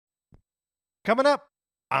Coming up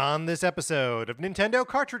on this episode of Nintendo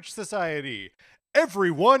Cartridge Society,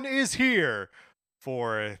 everyone is here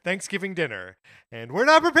for Thanksgiving dinner, and we're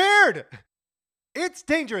not prepared! It's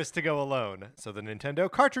dangerous to go alone, so the Nintendo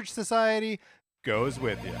Cartridge Society goes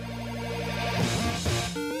with you.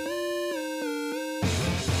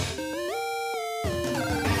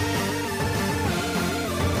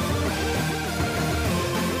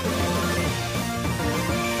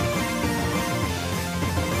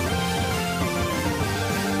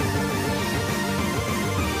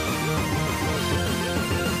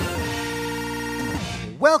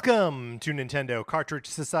 Welcome to Nintendo Cartridge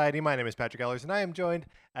Society. My name is Patrick Ellers, and I am joined,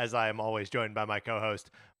 as I am always joined by my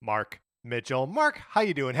co-host, Mark Mitchell. Mark, how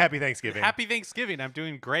you doing? Happy Thanksgiving. Happy Thanksgiving. I'm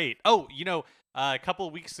doing great. Oh, a couple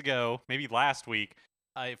of weeks ago, maybe last week,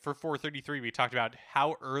 for 433, we talked about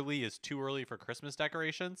how early is too early for Christmas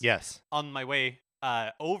decorations. Yes. On my way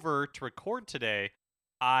over to record today,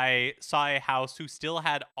 I saw a house who still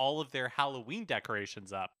had all of their Halloween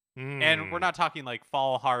decorations up. And we're not talking like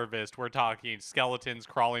fall harvest. We're talking skeletons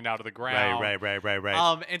crawling out of the ground. Right.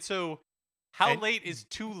 And so how late is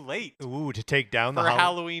too late Ooh, to take down for the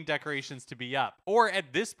Halloween decorations to be up? Or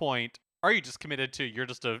at this point, are you just committed to you're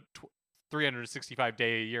just a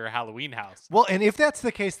 365-day-a-year Halloween house? Well, and if that's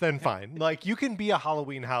the case, then fine. Like, you can be a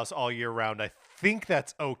Halloween house all year round. I think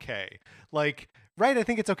that's okay. Like, right? I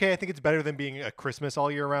think it's okay. I think it's better than being a Christmas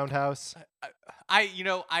all year round house.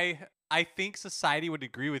 I think society would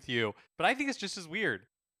agree with you, but I think it's just as weird.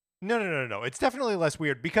 No. It's definitely less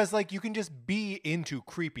weird because, like, you can just be into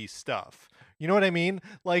creepy stuff. You know what I mean?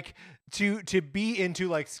 Like, to be into,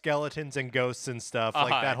 like, skeletons and ghosts and stuff,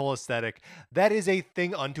 like that whole aesthetic, that is a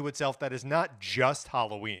thing unto itself that is not just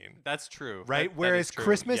Halloween. That's true. Right? That Whereas is true,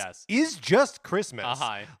 Christmas yes. is just Christmas.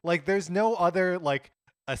 Like, there's no other, like,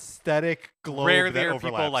 aesthetic globe Rarely that are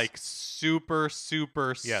overlaps. people, like, super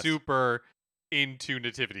into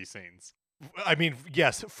nativity scenes. I mean,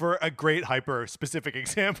 yes, for a great hyper-specific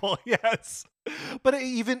example, yes. But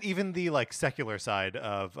even the like secular side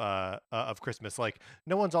of Christmas, like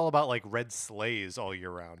no one's all about like red sleighs all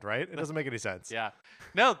year round, right? It doesn't make any sense. Yeah,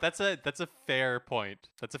 no, that's a fair point.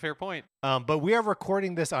 But we are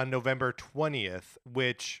recording this on November 20th,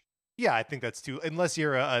 which I think that's too. Unless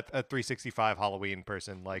you're a 365 Halloween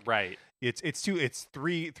person, like right. It's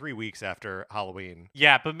 3 weeks after Halloween.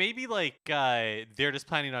 Yeah, but maybe like they're just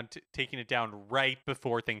planning on taking it down right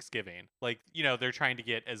before Thanksgiving. Like, they're trying to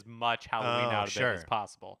get as much Halloween out of it as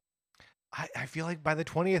possible. I feel like by the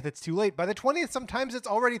 20th it's too late. By the 20th, sometimes it's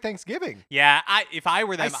already Thanksgiving. Yeah, if I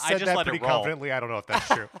were them, I just that let pretty it roll. confidently. I don't know if that's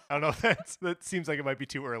true. I don't know if that seems like it might be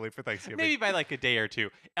too early for Thanksgiving. Maybe by like a day or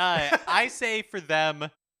two. I say for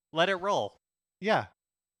them, let it roll. Yeah.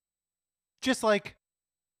 Just like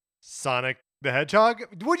Sonic the Hedgehog.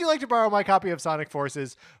 Would you like to borrow my copy of Sonic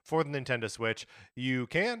Forces for the Nintendo Switch? You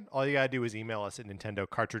can. All you gotta do is email us at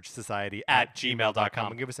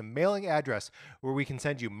nintendocartridgesociety@gmail.com and give us a mailing address where we can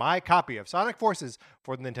send you my copy of Sonic Forces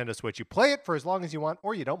for the Nintendo Switch. You play it for as long as you want,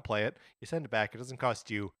 or you don't play it. You send it back. It doesn't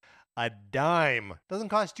cost you a dime. Doesn't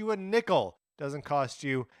cost you a nickel. Doesn't cost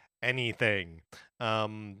you anything.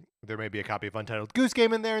 There may be a copy of Untitled Goose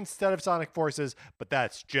Game in there instead of Sonic Forces, but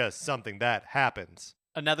that's just something that happens.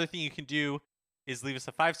 Another thing you can do is leave us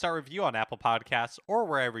a 5-star review on Apple Podcasts or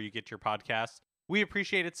wherever you get your podcasts. We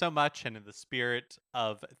appreciate it so much, and in the spirit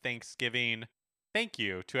of Thanksgiving, thank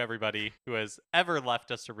you to everybody who has ever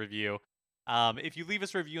left us a review. If you leave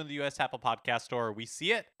us a review in the US Apple Podcast Store, we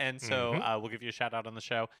see it, and so we'll give you a shout out on the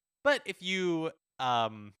show. But if you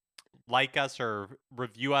like us or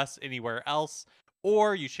review us anywhere else,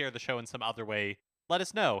 or you share the show in some other way, let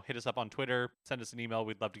us know. Hit us up on Twitter, send us an email.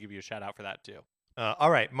 We'd love to give you a shout out for that too.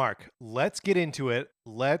 All right, Mark, let's get into it.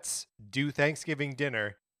 Let's do Thanksgiving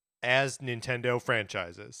dinner as Nintendo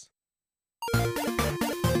franchises.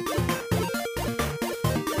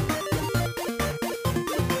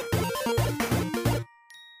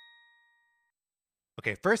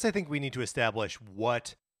 Okay, first I think we need to establish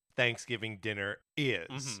what Thanksgiving dinner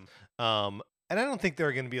is. And I don't think there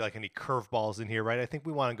are going to be like any curveballs in here, right? I think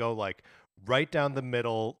we want to go like right down the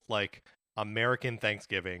middle, like American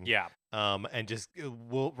Thanksgiving. Yeah. And just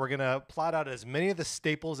we're going to plot out as many of the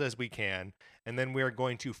staples as we can, and then we're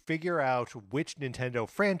going to figure out which Nintendo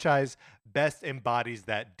franchise best embodies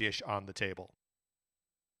that dish on the table.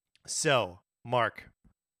 So, Mark,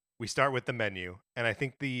 we start with the menu, and I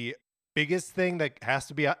think the biggest thing that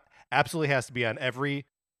absolutely has to be on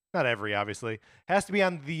not every, obviously, has to be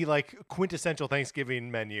on the like quintessential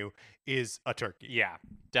Thanksgiving menu is a turkey. Yeah,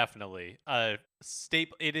 definitely.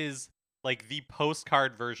 Staple. It is like the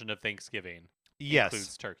postcard version of Thanksgiving. Yes.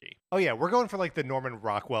 includes turkey. Oh yeah, we're going for like the Norman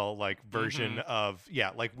Rockwell like version Mhm. of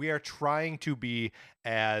like we are trying to be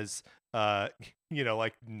as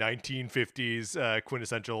like 1950s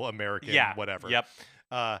quintessential American Yeah. whatever. Yep.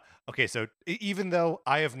 Uh okay, so even though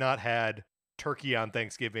I have not had turkey on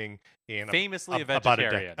Thanksgiving in Famously a about a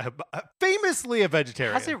decade, vegetarian. famously a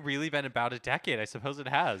vegetarian. Has it really been about a decade? I suppose it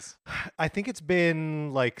has. I think it's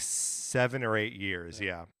been like 7 or 8 years,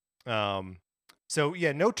 yeah. So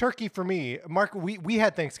yeah, no turkey for me. Mark, we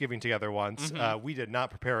had Thanksgiving together once. Mhm. We did not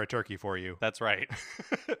prepare a turkey for you. That's right.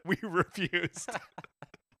 We refused.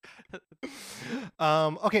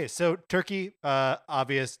 Okay, so turkey,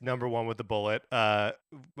 obvious number one with the bullet. But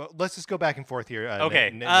let's just go back and forth here. Okay.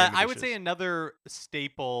 Name the I would say dishes. another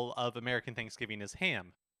staple of American Thanksgiving is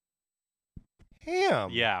ham. Ham.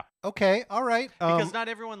 Yeah. Okay, all right. Because not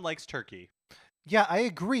everyone likes turkey. Yeah, I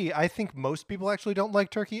agree. I think most people actually don't like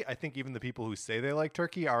turkey. I think even the people who say they like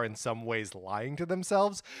turkey are in some ways lying to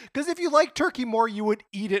themselves. Because if you like turkey more, you would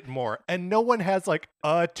eat it more. And no one has like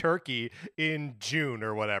a turkey in June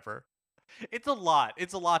or whatever. It's a lot.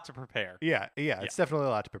 It's a lot to prepare. Yeah, it's definitely a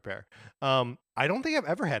lot to prepare. I don't think I've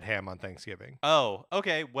ever had ham on Thanksgiving. Oh,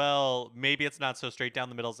 okay. Well, maybe it's not so straight down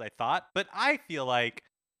the middle as I thought, but I feel like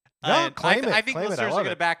No, and claim it. I think Claim it. I listeners are love going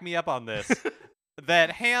to it. back me up on this.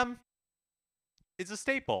 That ham is a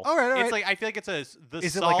staple. All right. It's like I feel like it's the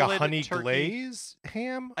Is it solid like a honey turkey. glaze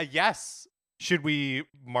ham? Yes. Should we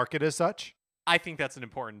mark it as such? I think that's an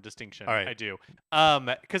important distinction. All right. I do.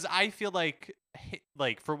 Cuz I feel like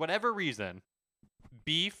for whatever reason,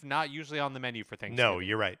 beef not usually on the menu for Thanksgiving. No,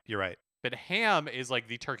 you're right. You're right. But ham is like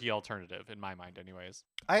the turkey alternative in my mind anyways.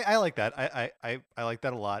 I like that. I like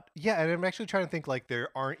that a lot. Yeah, and I'm actually trying to think like there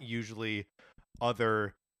aren't usually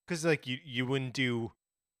other because like you wouldn't do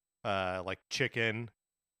like chicken.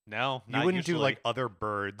 No, You not wouldn't do usually. like other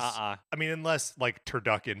birds. Uh-uh. I mean, unless like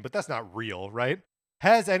turducken, but that's not real, right?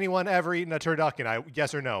 Has anyone ever eaten a turducken?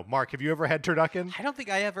 Yes or no? Mark, have you ever had turducken? I don't think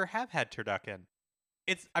I ever have had turducken.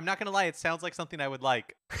 I'm not gonna lie, it sounds like something I would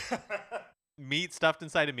like. Meat stuffed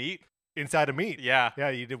inside of meat? Inside of meat. Yeah. Yeah,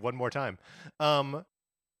 you did one more time.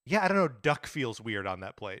 Yeah, I don't know. Duck feels weird on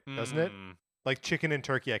that plate, doesn't it? Like chicken and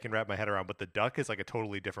turkey, I can wrap my head around, but the duck is like a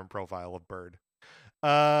totally different profile of bird.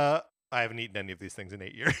 I haven't eaten any of these things in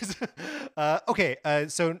 8 years. Okay,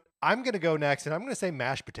 so I'm gonna go next, and I'm gonna say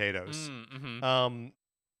mashed potatoes.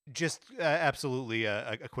 Just absolutely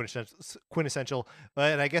a quintessential.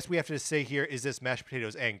 And I guess we have to say here: is this mashed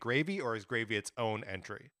potatoes and gravy, or is gravy its own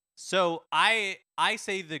entry? So I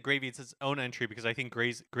say the gravy is its own entry because I think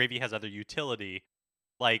gravy has other utility,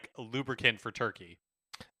 like lubricant for turkey.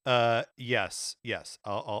 Yes,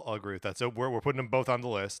 I'll agree with that. So we're putting them both on the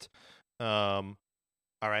list. All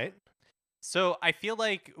right. So I feel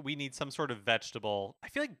like we need some sort of vegetable. I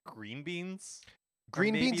feel like green beans.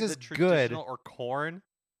 Green maybe beans is the good. traditional- Or corn.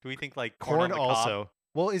 Do we think like corn on the cob? Also?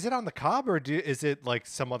 Well, is it on the cob or is it like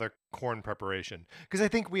some other corn preparation? Because I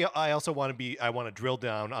think I also want to drill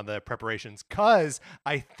down on the preparations because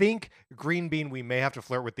I think green bean we may have to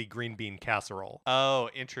flirt with the green bean casserole. Oh,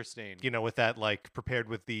 interesting. You know, with that like prepared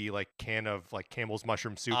with the like can of like Campbell's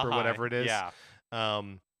mushroom soup or whatever it is. Yeah.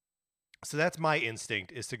 So that's my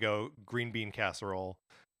instinct is to go green bean casserole.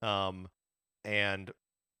 And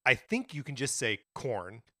I think you can just say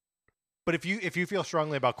corn. But if you feel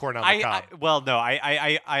strongly about corn on the cob,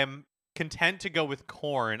 I am content to go with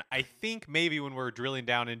corn. I think maybe when we're drilling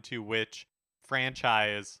down into which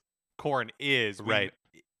franchise corn is, right,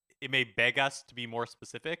 it may beg us to be more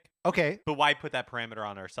specific. Okay, but why put that parameter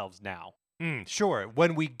on ourselves now? Sure.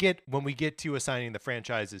 When we get to assigning the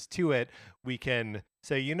franchises to it, we can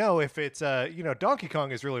say, if it's Donkey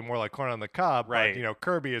Kong is really more like corn on the cob, right? But,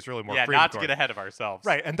 Kirby is really more cream not corn. To get ahead of ourselves,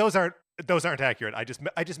 right? And those aren't accurate. I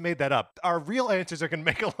just made that up. Our real answers are going to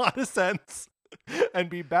make a lot of sense and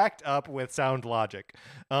be backed up with sound logic.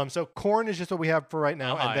 So corn is just what we have for right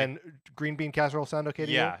now, and then green bean casserole sound okay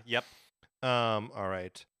to you? Yeah. Yep. All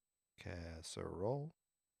right. Casserole.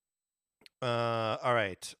 All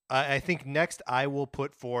right. I think next I will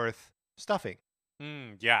put forth stuffing.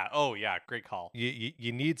 Yeah. Oh, yeah. Great call.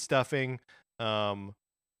 You need stuffing. You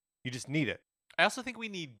just need it. I also think we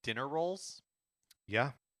need dinner rolls.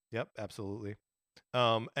 Yeah. Yep. Absolutely.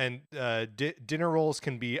 And dinner rolls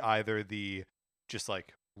can be either the just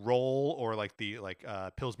like roll or like the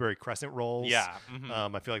Pillsbury crescent rolls. Yeah.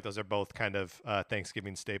 I feel like those are both kind of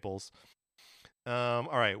Thanksgiving staples. All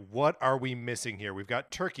right, what are we missing here? We've got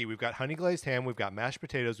turkey, we've got honey glazed ham, we've got mashed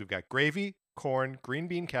potatoes, we've got gravy, corn, green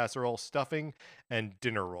bean casserole, stuffing, and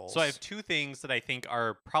dinner rolls. So I have two things that I think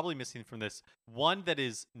are probably missing from this. One that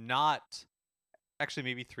is not, actually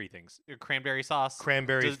maybe three things. Cranberry sauce.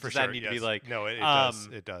 Cranberries does for sure. That need to be like no, it does.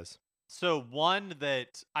 It does. So one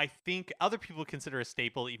that I think other people consider a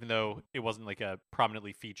staple, even though it wasn't like a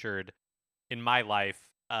prominently featured in my life,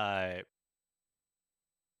 and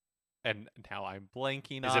now I'm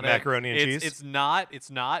blanking Is on it it. macaroni and cheese? It's not.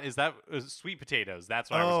 It's not. Is that sweet potatoes?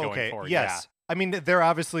 That's what I was going for. Yes. I mean, there are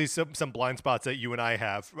obviously some blind spots that you and I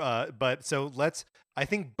have. But so I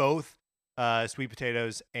think both sweet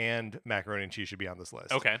potatoes and macaroni and cheese should be on this list.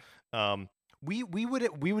 Yeah. Okay. We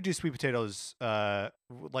would do sweet potatoes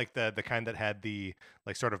like the kind that had the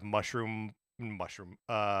like sort of mushroom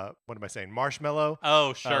what am I saying, marshmallow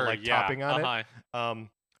Oh sure. like yeah. topping on it.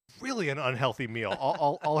 Really an unhealthy meal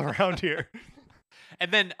all around here.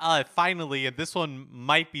 And then finally, and this one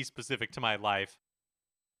might be specific to my life,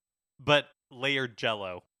 but layered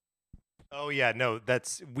Jello. Oh yeah, no,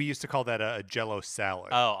 we used to call that a Jello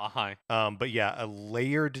salad. Oh, But yeah, a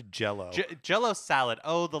layered Jello. Jello salad.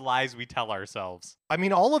 Oh, the lies we tell ourselves. I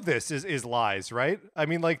mean, all of this is lies, right? I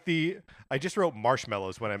mean, like I just wrote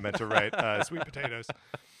marshmallows when I meant to write sweet potatoes.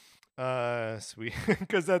 Sweet,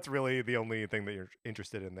 because that's really the only thing that you're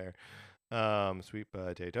interested in there. Sweet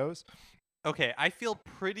potatoes. Okay, I feel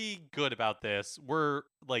pretty good about this. We're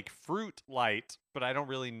like fruit light, but I don't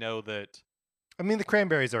really know that. I mean, the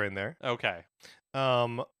cranberries are in there. Okay.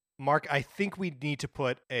 Mark, I think we need to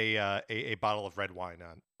put a bottle of red wine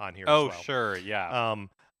on here. as well. Sure, yeah.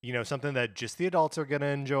 Something that just the adults are gonna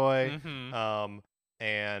enjoy. Mm-hmm.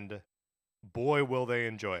 And boy, will they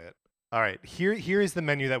enjoy it. All right, here is the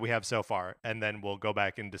menu that we have so far, and then we'll go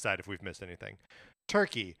back and decide if we've missed anything.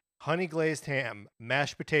 Turkey, honey glazed ham,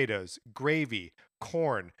 mashed potatoes, gravy,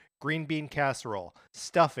 corn, green bean casserole,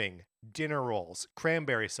 stuffing, dinner rolls,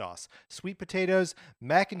 cranberry sauce, sweet potatoes,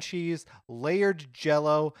 mac and cheese, layered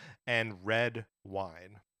Jello, and red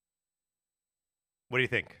wine. What do you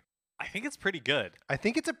think? I think it's pretty good. I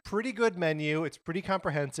think it's a pretty good menu. It's pretty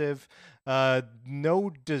comprehensive.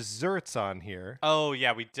 No desserts on here. Oh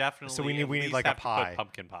yeah, we definitely. So we need like a pie.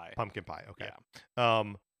 Pumpkin pie. Pumpkin pie. Okay.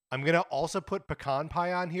 Yeah. I'm gonna also put pecan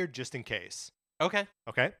pie on here just in case. Okay.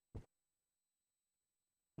 Okay.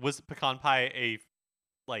 Was pecan pie a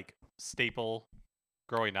like staple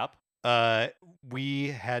growing up? We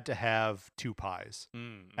had to have two pies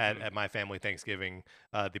Mm-hmm. at my family Thanksgiving,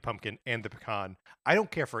 the pumpkin and the pecan. I don't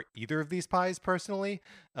care for either of these pies personally,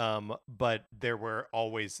 but there were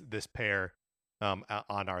always this pair on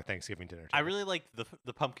our Thanksgiving dinner table. I really like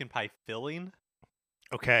the pumpkin pie filling.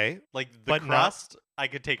 Okay. Like the But crust, I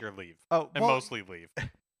could take or leave. Oh, And mostly leave.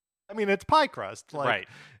 I mean, it's pie crust. Like, right.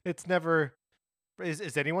 It's never.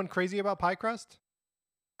 Is anyone crazy about pie crust?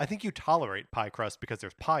 I think you tolerate pie crust because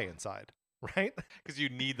there's pie inside, right? Because you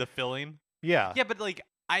need the filling. Yeah. Yeah, but like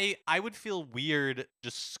I would feel weird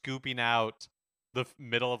just scooping out the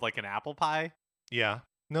middle of like an apple pie. Yeah.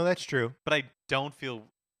 No, that's true. But I don't feel.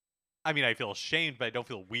 I mean, I feel ashamed, but I don't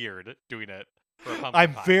feel weird doing it for a pumpkin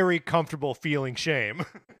I'm pie. very comfortable feeling shame.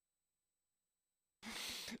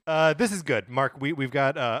 This is good, Mark. We've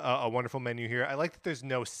got a wonderful menu here. I like that there's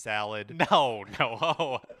no salad. No.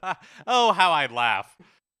 Oh, how I laugh.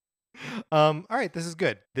 All right, this is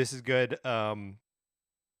good. This is good. A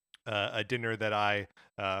dinner that I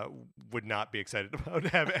would not be excited about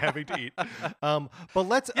having to eat. But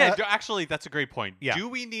let's. Actually, that's a great point. Yeah. Do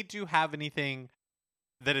we need to have anything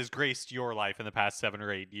that has graced your life in the past 7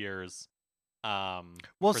 or 8 years?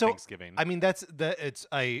 For Thanksgiving. I mean,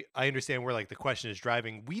 I understand where like the question is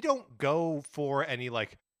driving. We don't go for any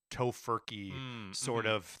like tofurkey sort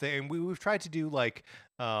of thing. We've tried to do like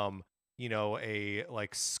a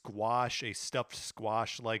like a stuffed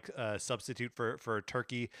squash like substitute for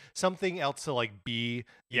turkey, something else to like be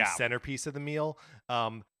the centerpiece of the meal.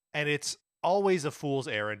 And it's always a fool's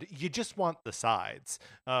errand. You just want the sides,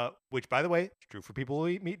 which, by the way, is true for people who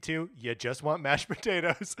eat meat too. You just want mashed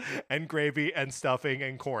potatoes and gravy and stuffing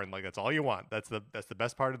and corn. Like that's all you want. That's the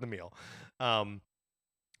best part of the meal.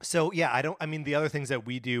 So yeah, I mean, the other things that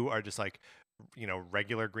we do are just like,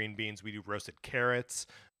 regular green beans. We do roasted carrots,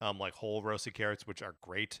 like whole roasted carrots, which are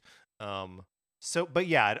great. But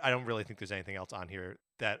yeah, I don't really think there's anything else on here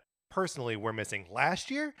that personally we're missing. Last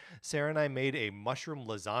year, Sarah and I made a mushroom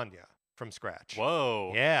lasagna from scratch.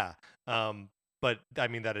 Whoa. Yeah. But I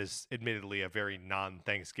mean, that is admittedly a very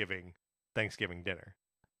non-Thanksgiving dinner.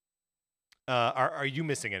 Are you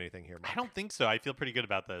missing anything here, Mark? I don't think so. I feel pretty good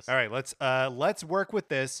about this. All right, let's work with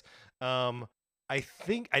this.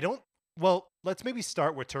 Let's maybe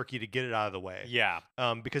start with turkey to get it out of the way. Yeah.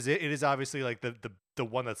 Because it is obviously like the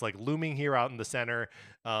one that's like looming here out in the center.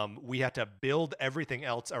 We have to build everything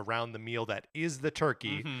else around the meal that is the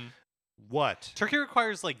turkey. Mm-hmm. What? Turkey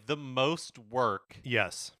requires like the most work.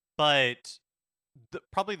 Yes. But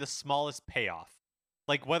probably the smallest payoff.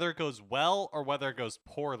 Like whether it goes well or whether it goes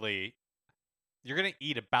poorly, you're gonna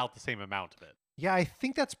eat about the same amount of it. Yeah, I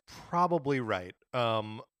think that's probably right.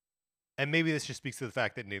 And maybe this just speaks to the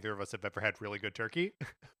fact that neither of us have ever had really good turkey.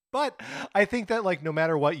 But I think that like no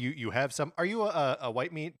matter what, you have some. Are you a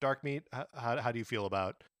white meat, dark meat? How do you feel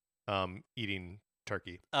about eating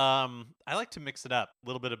turkey? I like to mix it up, a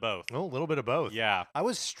little bit of both. Oh, a little bit of both. Yeah. I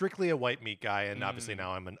was strictly a white meat guy, and obviously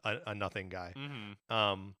now I'm a nothing guy.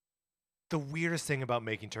 Mm-hmm. The weirdest thing about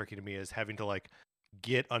making turkey to me is having to like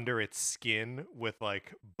get under its skin with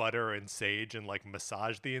like butter and sage and like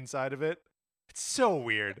massage the inside of it. It's so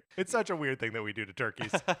weird. It's such a weird thing that we do to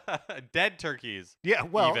turkeys. Dead turkeys. Yeah,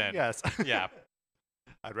 well, Even. yes. Yeah.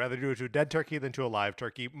 I'd rather do it to a dead turkey than to a live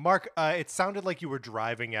turkey. Mark, it sounded like you were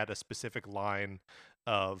driving at a specific line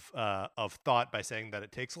of thought by saying that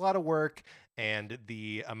it takes a lot of work and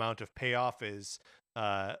the amount of payoff is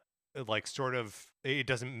like sort of it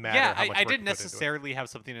doesn't matter. Yeah, how much I work didn't you put into it. necessarily have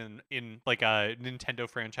something in like a Nintendo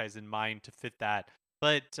franchise in mind to fit that,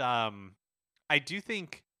 but I do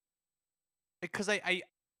think because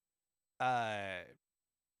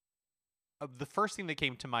the first thing that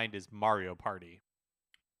came to mind is Mario Party.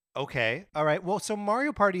 Okay. All right. Well, so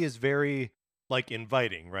Mario Party is very like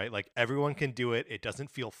inviting, right? Like everyone can do it. It doesn't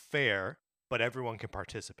feel fair, but everyone can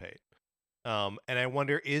participate. And I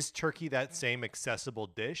wonder, is turkey that same accessible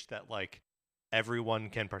dish that like everyone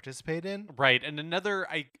can participate in? Right, and another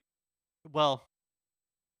well,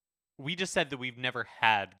 we just said that we've never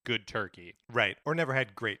had good turkey, Right. Or never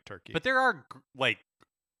had great turkey. but there are like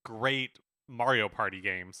great Mario Party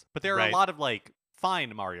games, but there are Right. a lot of like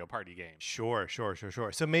fine Mario Party games. Sure.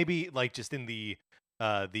 So maybe like just in the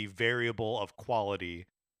variable of quality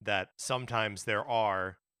that sometimes there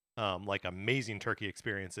are like amazing turkey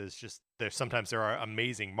experiences. Just sometimes there are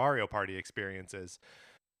amazing Mario Party experiences.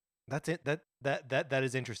 That's it. That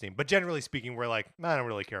is interesting. But generally speaking, we're like, I don't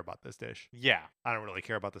really care about this dish. Yeah, I don't really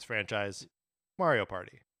care about this franchise. Mario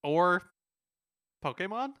Party. or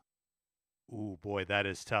Pokemon. Ooh, boy, that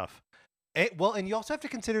is tough. Well, and you also have to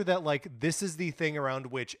consider that like this is the thing around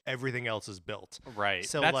which everything else is built. Right.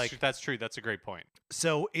 So, that's like- that's true. That's a great point.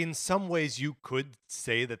 So in some ways, you could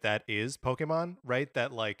say that is Pokemon, right?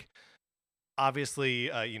 That like obviously,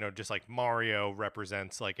 just like Mario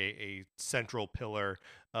represents like a central pillar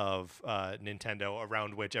of Nintendo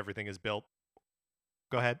around which everything is built.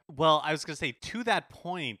 Go ahead. Well, I was gonna say to that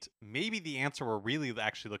point, maybe the answer we're really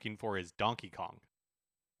actually looking for is Donkey Kong.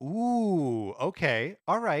 Ooh, okay.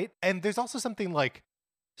 All right. And there's also something like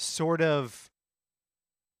sort of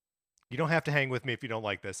you don't have to hang with me if you don't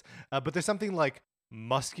like this. But there's something like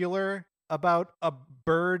muscular about a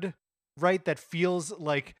bird, right? That feels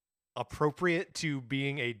like appropriate to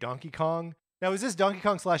being a Donkey Kong. Now, is this Donkey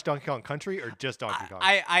Kong / Donkey Kong Country or just Donkey Kong?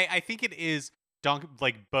 I think it is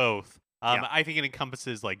like both. Yeah. I think it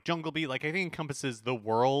encompasses like Jungle Beat. Like I think it encompasses the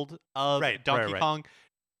world of Right, Donkey right. Kong.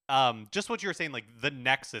 Just what you were saying, like the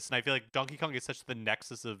nexus, and I feel like Donkey Kong is such the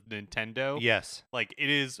nexus of Nintendo. Yes. Like it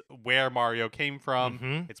is where Mario came from.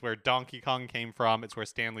 Mhm. It's where Donkey Kong came from. It's where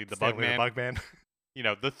Stanley the Stanley Bugman. the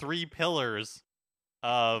Bugman. The three pillars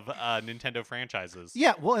of Nintendo franchises.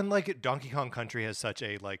 Yeah, well, and like Donkey Kong Country has such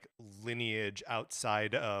a like lineage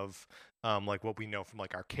outside of like what we know from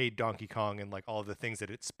like arcade Donkey Kong and like all of the things that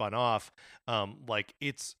it spun off. Like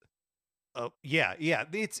it's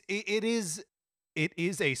it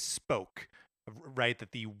is a spoke, right,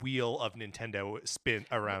 that the wheel of Nintendo spin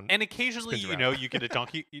around. And occasionally, spins around. you get a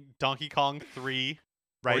Donkey Kong 3,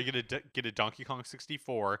 or Right. you get a Donkey Kong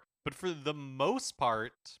 64. But for the most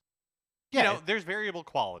part, Yeah. there's variable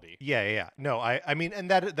quality. Yeah. No, I mean,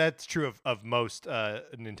 and that's true of most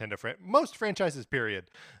Nintendo most franchises. Period.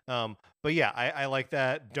 But yeah, I like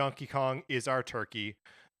that. Donkey Kong is our turkey.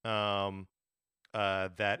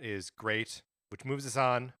 That is great. Which moves us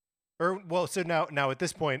on. So now at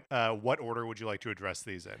this point, what order would you like to address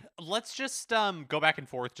these in? Let's just go back and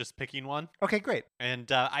forth, just picking one. Okay, great.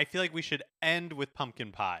 And I feel like we should end with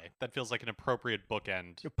pumpkin pie. That feels like an appropriate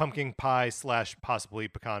bookend. Pumpkin pie / possibly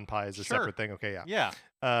pecan pie is a Sure. separate thing. Okay, yeah.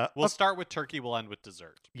 Yeah. We'll start with turkey. We'll end with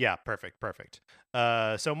dessert. Yeah, perfect.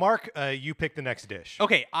 So Mark, you pick the next dish.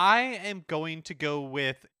 Okay, I am going to go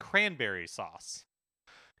with cranberry sauce.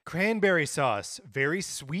 Cranberry sauce, very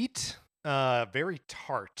sweet, very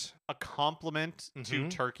tart. A compliment to Mhm.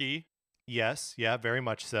 turkey. Yes, yeah, very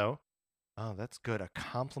much so. Oh, that's good. A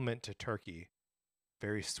compliment to turkey.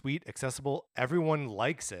 Very sweet, accessible. Everyone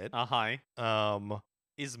likes it. Uh-huh.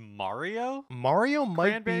 Is Mario Mario might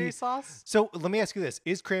cranberry be. sauce? So let me ask you this: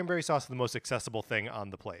 is cranberry sauce the most accessible thing on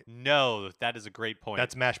the plate? No, that is a great point.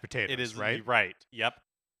 That's mashed potatoes. it is right. Right. Yep.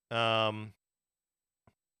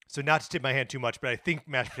 So not to tip my hand too much, but I think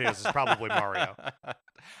mashed potatoes is probably Mario.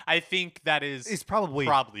 I think that is It's probably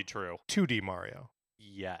true. 2D Mario.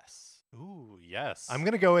 Yes. Ooh, yes. I'm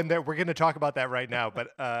gonna go in there. We're gonna talk about that right now, but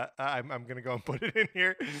I'm gonna go and put it in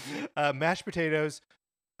here. Mashed potatoes.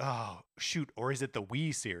 Oh shoot, or is it the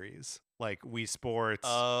Wii series, like Wii Sports?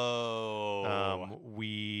 Oh.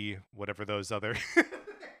 Wii whatever those other.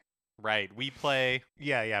 Right. We play.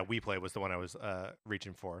 Yeah. Wii Play was the one I was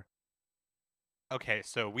reaching for. Okay,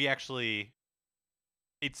 so we actually.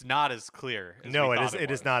 It's not as clear. As No, we it thought is. It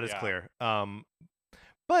is was. not as Yeah. clear.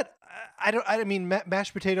 But I mean,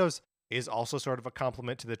 mashed potatoes is also sort of a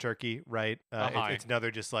compliment to the turkey, right? It's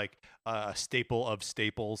another just like a staple of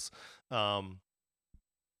staples. I'm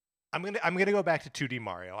gonna go back to 2D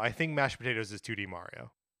Mario. I think mashed potatoes is 2D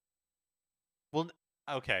Mario. Well,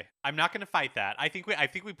 okay. I'm not going to fight that. I think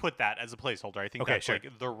we put that as a placeholder. I think Okay, that's sure.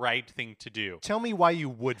 like the right thing to do. Tell me why you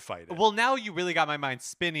would fight it. Well, now you really got my mind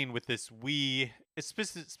spinning with this Wii,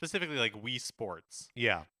 specifically like Wii Sports.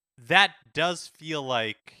 Yeah. That does feel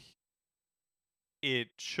like it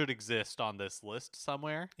should exist on this list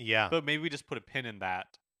somewhere. Yeah. But maybe we just put a pin in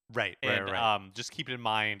that. Right. And just keep it in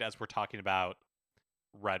mind as we're talking about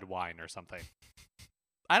red wine or something.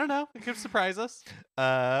 I don't know. It could surprise us.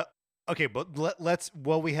 Okay, but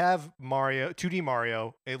we have Mario, 2D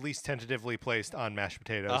Mario, at least tentatively placed on mashed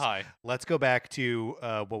potatoes. Let's go back to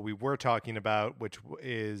what we were talking about, which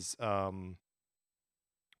is what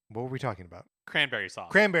were we talking about? Cranberry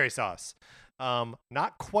sauce. Cranberry sauce.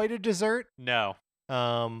 Not quite a dessert. No.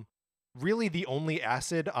 Really the only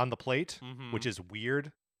acid on the plate, Mm-hmm. which is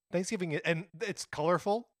weird. Thanksgiving, and it's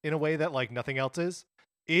colorful in a way that like nothing else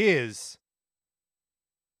is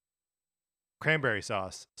cranberry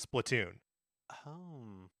sauce Splatoon.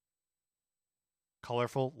 Oh.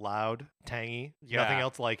 Colorful, loud, tangy. Yeah. Nothing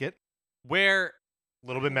else like it. Where A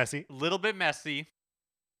little bit messy. little bit messy.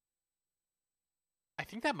 I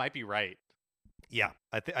think that might be right. Yeah,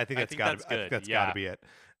 I think that's good. got to be it.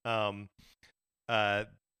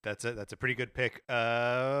 That's a pretty good pick.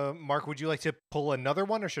 Mark, would you like to pull another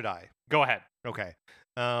one, or should I? Go ahead. Okay.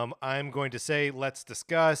 I'm going to say let's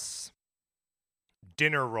discuss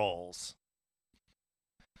dinner rolls.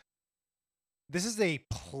 This is a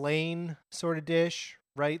plain sort of dish,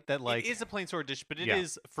 right? That like it is a plain sort of dish, but it Yeah.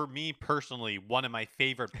 is for me personally one of my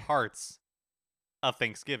favorite parts of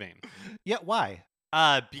Thanksgiving. Yeah, why?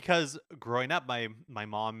 Because growing up, my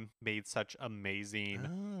mom made such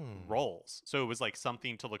amazing rolls, so it was like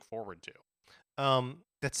something to look forward to.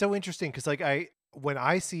 That's so interesting because like when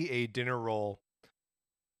I see a dinner roll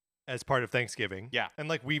as part of Thanksgiving, Yeah. and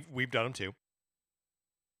like we've done them too.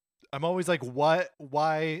 I'm always like, what?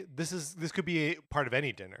 Why? This could be a part of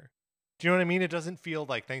any dinner. Do you know what I mean? It doesn't feel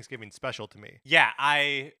like Thanksgiving special to me. Yeah,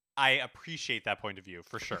 I appreciate that point of view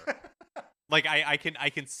for sure. Like I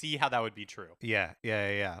can see how that would be true. Yeah.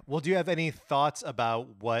 Well, do you have any thoughts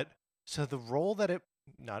about what? So the role that it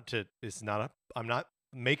I'm not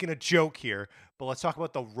making a joke here, but let's talk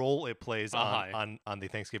about the role it plays on the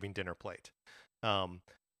Thanksgiving dinner plate.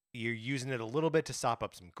 You're using it a little bit to sop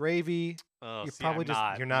up some gravy. Oh, You're see, probably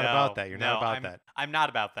you're not about that. You're not about that. I'm not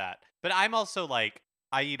about that. But I'm also like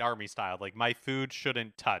I eat army style. Like my food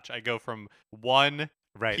shouldn't touch. I go from one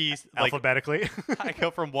Right. piece like Alphabetically. I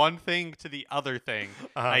go from one thing to the other thing.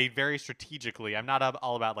 I eat very strategically. I'm not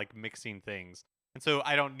all about like mixing things. And so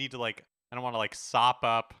I don't need to like I don't want to like sop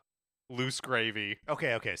up loose gravy.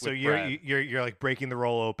 Okay. So with you're like breaking the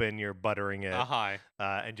roll open, you're buttering it, Uh-huh.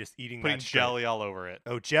 and just eating Putting that straight. jelly all over it.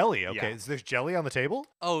 Oh, jelly. Okay. Yeah. Is there jelly on the table?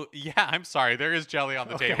 Oh, yeah, I'm sorry. There is jelly on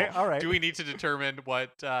the Okay, table. all right. Do we need to determine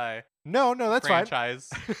what No, that's franchise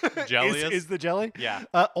fine. jelly is the jelly? Yeah.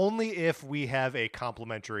 Only if we have a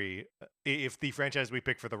complimentary. If the franchise we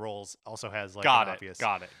pick for the rolls also has like Got an it. obvious.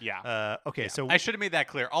 Got it. Yeah. Okay. Yeah. So I should have made that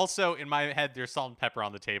clear. Also, in my head, there's salt and pepper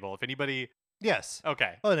on the table. If anybody. yes.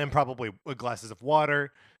 Okay. Oh, and then probably glasses of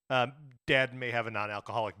water. Dad may have a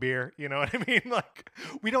non-alcoholic beer. You know what I mean? Like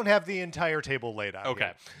we don't have the entire table laid out.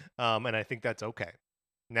 Okay. Here. And I think that's okay.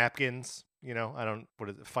 Napkins. You know, what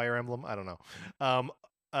is it? Fire Emblem? I don't know.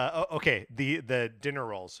 Okay. The dinner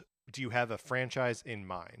rolls. Do you have a franchise in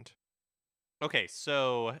mind? Okay.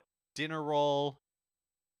 So dinner roll,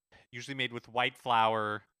 usually made with white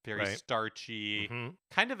flour, very Right. starchy, Mhm.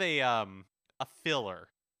 kind of a filler.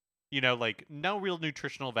 You know, like no real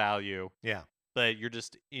nutritional value. Yeah. But you're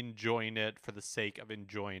just enjoying it for the sake of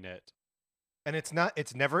enjoying it. And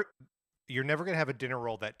you're never going to have a dinner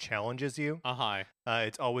roll that challenges you. Uh-huh.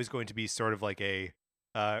 It's always going to be sort of like a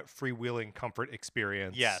freewheeling comfort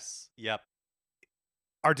experience. Yes. Yep.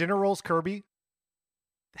 Are dinner rolls Kirby?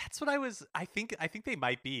 That's what I think they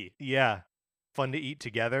might be. Yeah. Fun to eat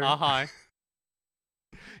together. Uh-huh.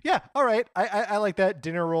 Yeah, all right. I like that.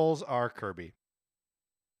 Dinner rolls are Kirby.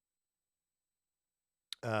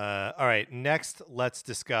 All right. Next, let's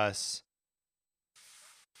discuss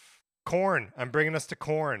corn. I'm bringing us to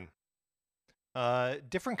corn.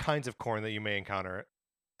 Different kinds of corn that you may encounter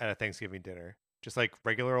at a Thanksgiving dinner. Just like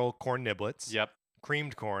regular old corn niblets, Yep.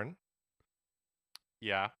 creamed corn,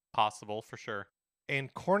 Yeah. Possible for sure.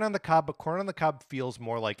 and corn on the cob. But corn on the cob feels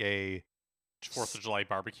more like a 4th of July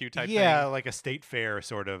barbecue type yeah, thing. like a state fair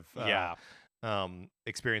sort of Yeah.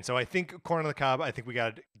 experience. So I think corn on the cob. I think we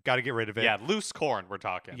got to get rid of it. Yeah. Loose corn. We're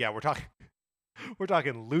talking. Yeah, we're talking. We're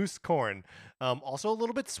talking loose corn. Also a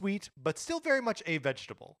little bit sweet, but still very much a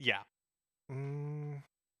vegetable. Yeah. Mm,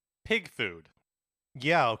 Pig food.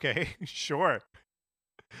 yeah. Okay. Sure.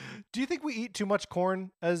 Do you think we eat too much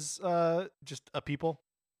corn as just a people?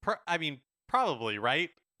 I mean, probably, right?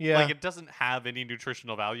 Yeah. Like, it doesn't have any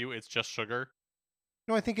nutritional value. It's just sugar.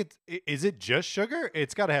 No, I think is it just sugar?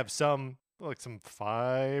 It's got to have some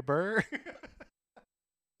fiber.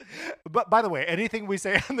 But by the way, anything we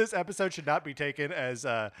say on this episode should not be taken as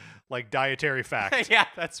like dietary fact. Yeah,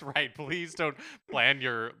 that's right. Please don't plan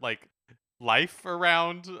your life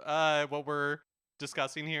around what we're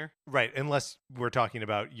discussing here. Right, unless we're talking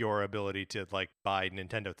about your ability to like buy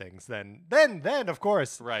Nintendo things, then of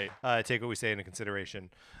course, Right. take what we say into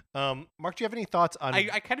consideration. Mark, do you have any thoughts on?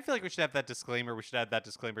 I kind of feel like we should have that disclaimer. We should add that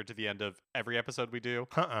disclaimer to the end of every episode we do.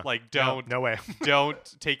 Uh-uh. Like, No, don't no way.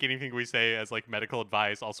 don't take anything we say as like medical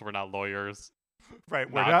advice. Also, we're not lawyers.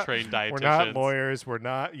 Right, We're not trained dietitians. We're not lawyers. We're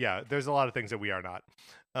not. Yeah, there's a lot of things that we are not.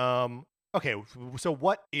 Okay, so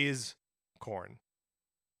what is corn?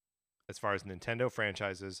 As far as Nintendo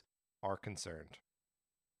franchises are concerned,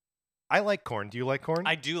 I like corn. Do you like corn?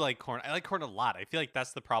 I do like corn. I like corn a lot. I feel like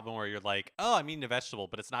that's the problem where you're like, oh, I'm eating a vegetable,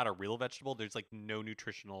 but it's not a real vegetable. There's like no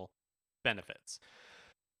nutritional benefits.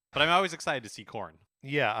 But I'm always excited to see corn.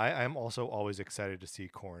 Yeah, I'm also always excited to see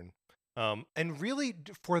corn. And really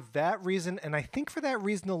for that reason, and I think for that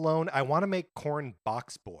reason alone, I want to make corn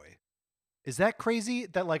Box Boy. Is that crazy?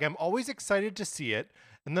 That like I'm always excited to see it,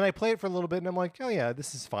 and then I play it for a little bit, and I'm like, oh yeah,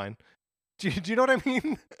 this is fine. Do you know what I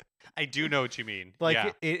mean? I do know what you mean. Like yeah.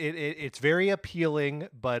 it's very appealing,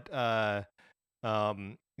 but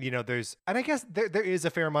there's, and I guess there is a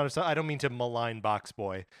fair amount of stuff. I don't mean to malign Box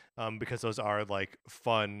Boy, because those are like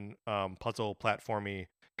fun puzzle platformy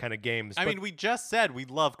kind of games. I mean, we just said we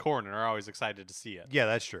love corn and are always excited to see it. Yeah,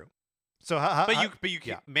 that's true. So,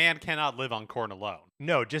 man cannot live on corn alone.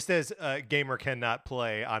 No, just as a gamer cannot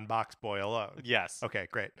play on Box Boy alone. Yes. Okay,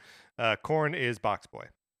 great. Corn is Box Boy.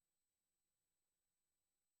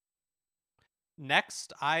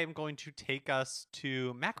 Next, I am going to take us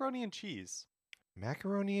to macaroni and cheese.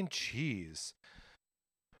 Macaroni and cheese.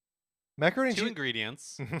 Macaroni and Two cheese.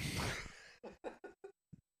 ingredients.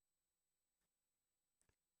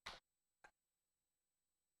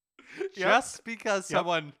 Just because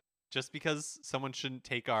someone shouldn't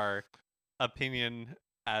take our opinion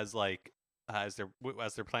as like as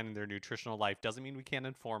they're planning their nutritional life doesn't mean we can't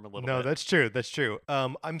inform a little bit. No, that's true. That's true.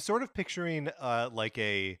 I'm sort of picturing like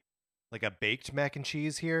a baked mac and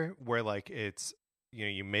cheese here, where like it's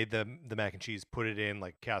you made the mac and cheese, put it in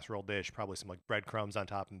like casserole dish, probably some like breadcrumbs on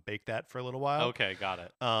top, and bake that for a little while. Okay, got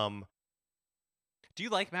it. Do you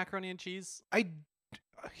like macaroni and cheese?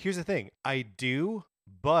 Here's the thing, I do,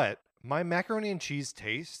 but my macaroni and cheese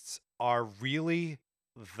tastes are really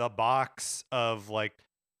the box of like.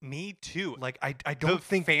 Me too. Like I don't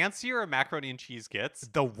think fancier a macaroni and cheese gets,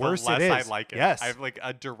 the worse the less it is. I like it. Yes. I have like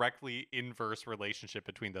a directly inverse relationship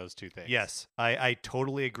between those two things. Yes, I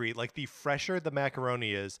totally agree. Like the fresher the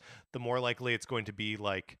macaroni is, the more likely it's going to be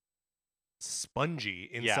like spongy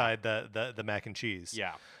inside the mac and cheese.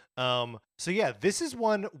 Yeah. So yeah, this is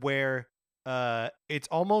one where it's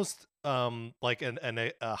almost like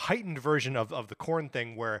a heightened version of the corn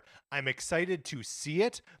thing, where I'm excited to see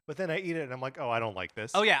it, but then I eat it and I'm like, oh, I don't like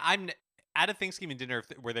this. Oh yeah, I'm at a Thanksgiving dinner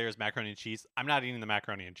where there's macaroni and cheese. I'm not eating the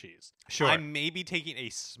macaroni and cheese. Sure. I'm maybe taking a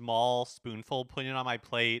small spoonful, putting it on my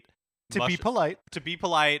plate. To be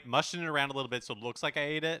polite, mushing it around a little bit so it looks like I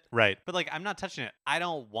ate it. Right. But like, I'm not touching it. I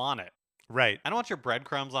don't want it. Right. I don't want your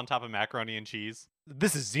breadcrumbs on top of macaroni and cheese.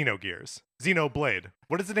 This is Xenogears. Xenoblade.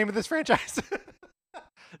 What is the name of this franchise?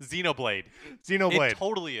 Xenoblade. Xenoblade. It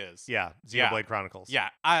totally is. Yeah, Xenoblade Chronicles. Yeah,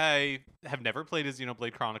 I have never played a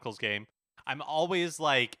Xenoblade Chronicles game. I'm always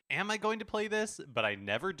like, am I going to play this? But I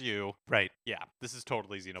never do. Right. Yeah, this is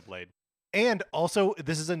totally Xenoblade. And also,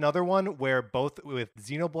 this is another one where both with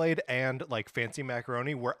Xenoblade and like Fancy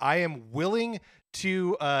Macaroni, where I am willing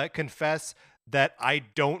to confess that I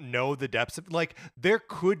don't know the depths of, like, there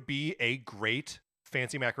could be a great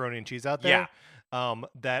fancy macaroni and cheese out there.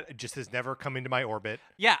 That just has never come into my orbit.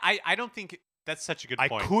 Yeah, I don't think that's such a good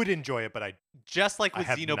point. I could enjoy it, but I Just like with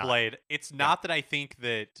have not. Xenoblade, it's not that I think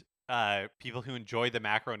that people who enjoy the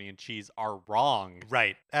macaroni and cheese are wrong.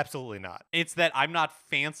 right, absolutely not. It's that I'm not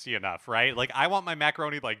fancy enough, right? Like I want my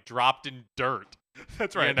macaroni like dropped in dirt.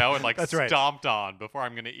 That's You know, and like That's right. stomped on before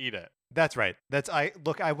I'm gonna eat it. That's right. I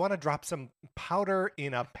want to drop some powder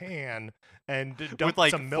in a pan and dump With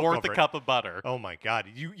like some milk fourth over a it. cup of butter. Oh my god.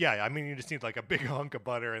 I mean you just need like a big hunk of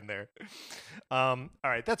butter in there. All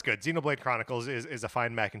right, that's good. Xenoblade Chronicles is a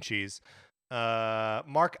fine mac and cheese.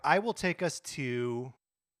 Mark, I will take us to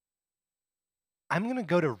I'm going to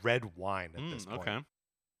go to red wine at this point.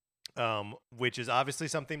 Okay. Which is obviously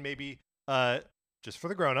something maybe just for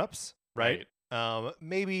the grown-ups, right?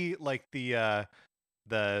 Maybe like the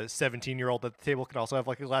 17-year-old at the table can also have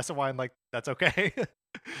like a glass of wine, like that's okay.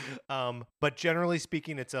 But generally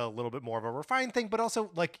speaking, it's a little bit more of a refined thing, but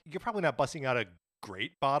also like you're probably not busting out a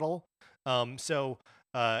great bottle. So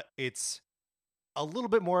it's a little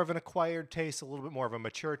bit more of an acquired taste, a little bit more of a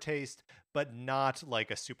mature taste, but not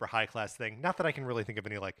like a super high class thing. Not that I can really think of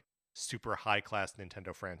any like super high class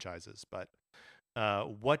Nintendo franchises, but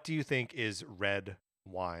what do you think is red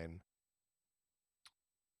wine?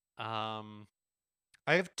 I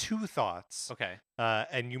have two thoughts. Okay.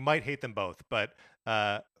 And you might hate them both, but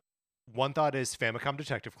one thought is Famicom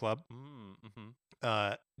Detective Club.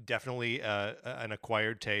 Definitely an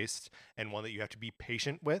acquired taste and one that you have to be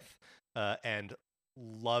patient with and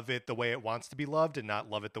love it the way it wants to be loved and not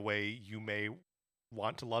love it the way you may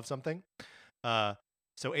want to love something.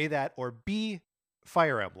 So A, that, or B,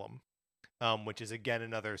 Fire Emblem, which is again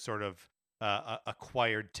another sort of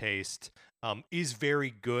acquired taste. Is very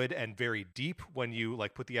good and very deep when you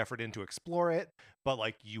like put the effort in to explore it, but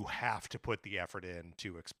like you have to put the effort in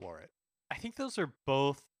to explore it. I think those are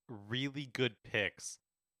both really good picks,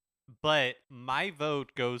 but my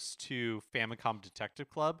vote goes to Famicom Detective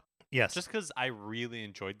Club. Yes, Just because I really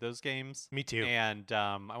enjoyed those games. Me too. And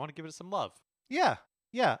I want to give it some love. Yeah.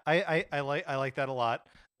 I like that a lot.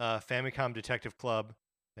 Famicom Detective Club.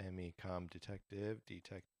 Famicom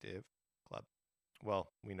Detective Club. Well,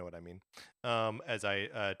 we know what I mean. As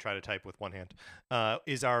I try to type with one hand,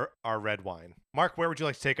 is our red wine. Mark, where would you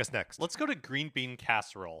like to take us next? Let's go to green bean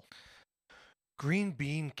casserole. Green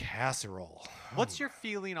bean casserole. What's your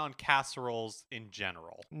feeling on casseroles in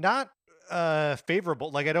general? Not favorable.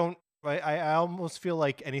 Like I almost feel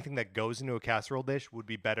like anything that goes into a casserole dish would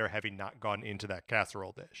be better having not gone into that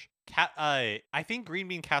casserole dish. I think green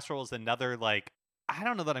bean casserole is another like I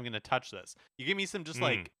don't know that I'm gonna touch this. You give me some just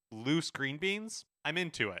like loose green beans, I'm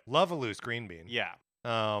into it. Love a loose green bean. Yeah.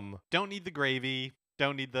 Don't need the gravy.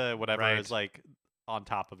 Don't need the whatever Right. is like on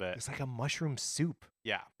top of it. It's like a mushroom soup.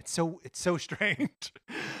 Yeah. It's so strange.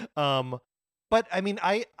 But I mean,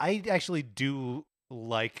 I actually do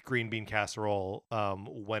like green bean casserole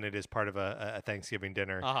when it is part of a Thanksgiving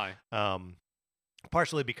dinner.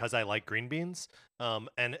 Partially because I like green beans,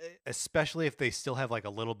 and especially if they still have like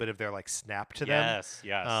a little bit of their like snap to them.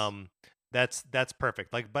 Yes. That's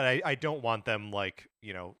perfect. Like, but I don't want them like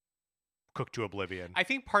cooked to oblivion. I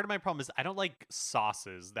think part of my problem is I don't like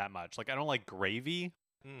sauces that much. Like I don't like gravy.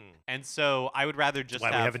 And so I would rather just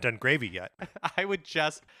That's why we haven't done gravy yet.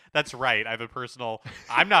 That's right. I have a personal,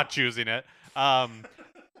 I'm not choosing it.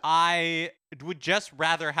 I would just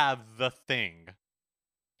rather have the thing.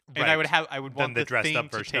 And Right. I would want the the dressed thing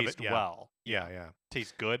up to version of it, taste yeah. well. Yeah.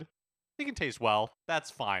 Taste good. It can taste well.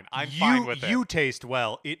 That's fine. I'm fine with it. You taste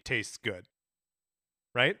well. It tastes good.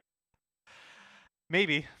 Right?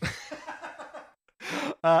 Maybe.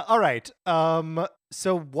 All right.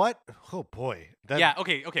 So what? Oh boy. Yeah.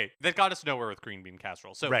 Okay. That got us nowhere with green bean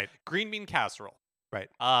casserole. So Right. green bean casserole. Right.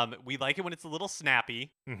 We like it when it's a little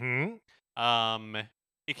snappy. Mm-hmm.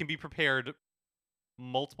 It can be prepared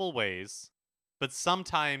multiple ways, but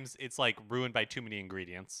sometimes it's like ruined by too many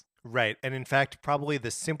ingredients. Right. And in fact, probably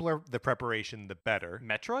the simpler the preparation, the better.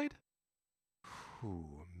 Metroid?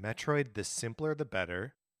 Ooh, Metroid, the simpler the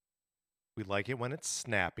better. We like it when it's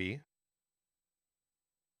snappy.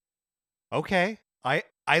 Okay.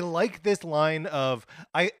 I like this line of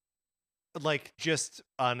I like just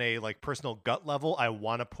on a like personal gut level, I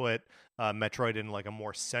want to put Metroid in like a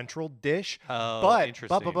more central dish. Oh,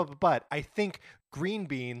 interesting. But I think green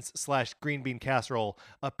beans / green bean casserole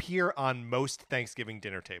appear on most Thanksgiving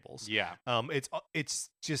dinner tables. Yeah. It's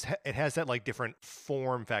just it has that like different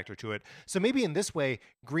form factor to it. So maybe in this way,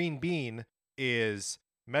 green bean is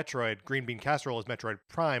Metroid, green bean casserole is Metroid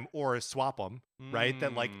Prime, or swap them, right?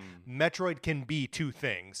 That like Metroid can be two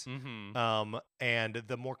things. And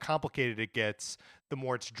the more complicated it gets, the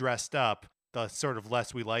more it's dressed up, the sort of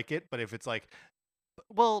less we like it. But if it's like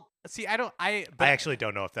Well, see, I don't. I actually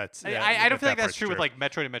don't know if that's. I don't if feel like that that's part's true with like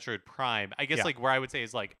Metroid and Metroid Prime. I guess Yeah. like where I would say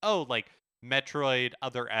is like, oh, like Metroid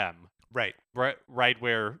Other M, Right. right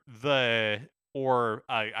where I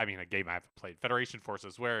mean a game I haven't played, Federation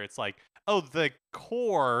Forces, where it's like, oh, the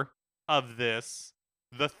core of this,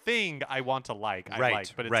 the thing I want to like, I Right,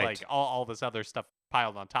 like, but it's right. like all this other stuff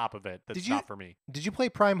piled on top of it that's Did you- not for me. Did you play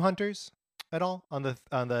Prime Hunters at all on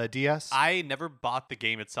the DS? I never bought the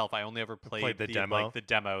game itself. I only ever played the demo? like the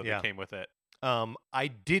demo Yeah. that came with it. I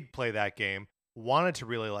did play that game. Wanted to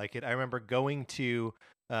really like it. I remember going to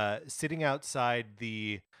sitting outside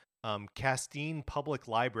the Castine Public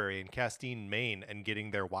Library in Castine, Maine, and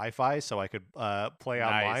getting their Wi-Fi so I could play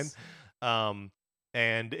online. Nice.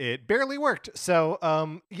 And it barely worked.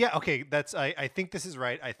 So yeah, okay, that's I think this is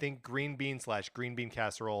right. I think green bean / green bean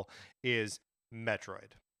casserole is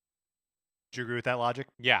Metroid. Do you agree with that logic?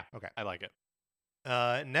 Yeah. Okay. I like it.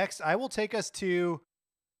 Next, I will take us to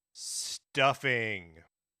stuffing.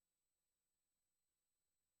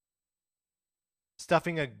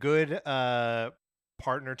 Stuffing, a good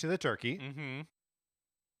partner to the turkey, Mm-hmm.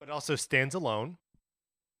 but also stands alone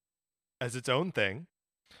as its own thing.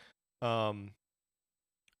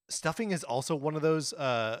 Stuffing is also one of those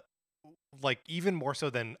like even more so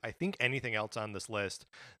than I think anything else on this list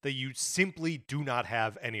that you simply do not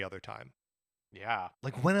have any other time. Yeah.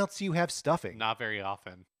 Like, when else do you have stuffing? Not very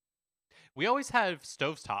often. We always have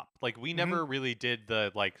stovetop. Like we never really did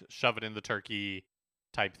the like shove it in the turkey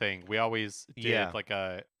type thing. We always did like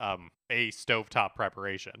a stovetop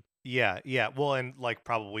preparation. Yeah. Well, and like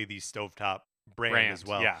probably the stovetop brand as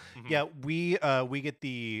well. Yeah. Yeah, we get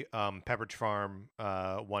the Pepperidge Farm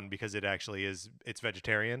one because it actually it's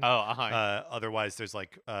vegetarian. Oh, uh-huh. Otherwise there's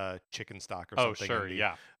like chicken stock or Oh, something. sure,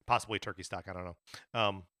 yeah. Possibly turkey stock, I don't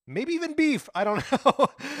know. Maybe even beef, I don't know.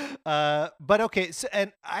 But okay, so,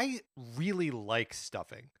 and I really like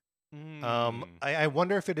stuffing. I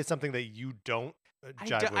wonder if it is something that you don't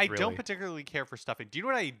jive with, I really. don't particularly care for stuffing. Do you know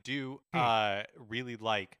what I do really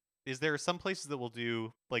like? Is there some places that will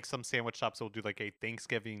do, like some sandwich shops that will do like a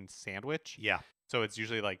Thanksgiving sandwich? Yeah. So it's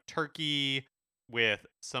usually like turkey with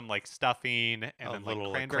some like stuffing and A then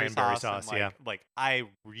little, like like, cranberry cranberry sauce. sauce, And, yeah. Like I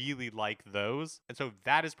really like those. And so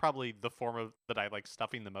that is probably the form of that I like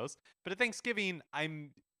stuffing the most. But at Thanksgiving,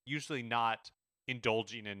 I'm usually not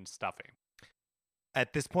indulging in stuffing.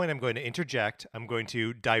 At this point, I'm going to interject. I'm going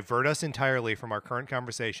to divert us entirely from our current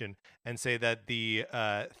conversation and say that the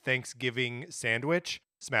Thanksgiving sandwich,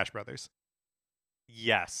 Smash Brothers.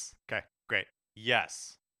 Yes. Okay, great.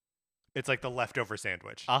 Yes. It's like the leftover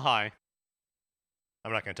sandwich. Uh-huh.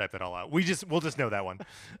 I'm not going to type that all out. We'll just know that one.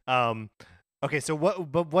 Okay, so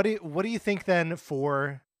what do you think then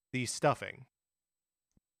for the stuffing?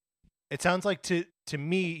 It sounds like to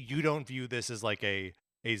me you don't view this as like a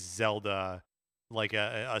Zelda, like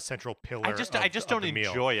a central pillar. I just don't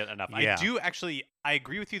enjoy it enough. Yeah. I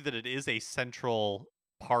agree with you that it is a central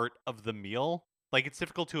part of the meal. Like it's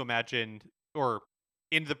difficult to imagine, or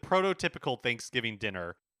in the prototypical Thanksgiving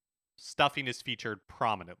dinner, stuffing is featured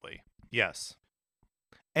prominently. Yes.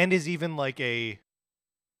 And is even like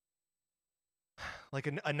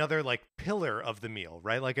another like pillar of the meal,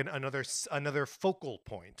 right? Like another focal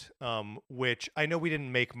point. Which I know we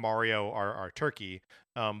didn't make Mario our turkey,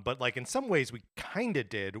 but like in some ways we kind of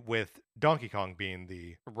did with Donkey Kong being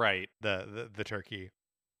the turkey.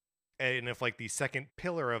 And if like the second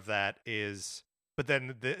pillar of that is, but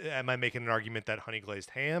then am I making an argument that honey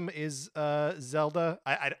glazed ham is Zelda?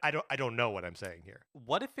 I don't know what I'm saying here.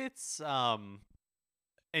 What if it's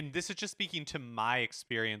and this is just speaking to my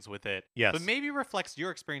experience with it, Yes. but maybe reflects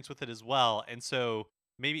your experience with it as well, and so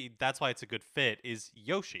maybe that's why it's a good fit, is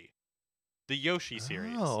Yoshi. The Yoshi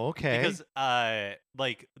series. Oh, okay. Because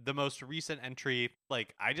like the most recent entry,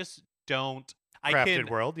 like I just don't Crafted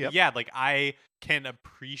World, yep. Yeah, like I can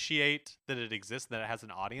appreciate that it exists, that it has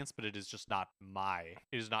an audience, but it is just not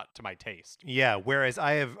to my taste. Yeah, whereas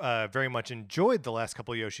I have very much enjoyed the last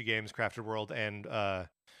couple of Yoshi games, Crafted World and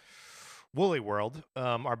Woolly World,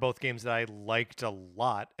 are both games that I liked a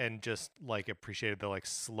lot and just like appreciated the like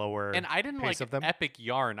slower And I didn't pace like of them. Epic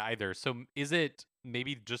Yarn either. So is it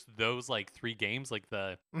maybe just those like 3 games, like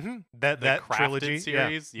the that Crafted trilogy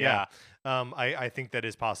series? Yeah. I think that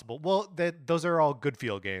is possible. Well, those are all good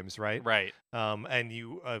feel games, right? Right. And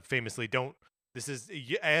you famously don't. This is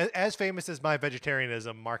as famous as my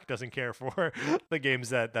vegetarianism. Mark doesn't care for the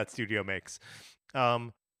games that studio makes.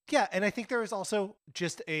 Yeah, and I think there is also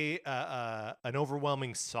just an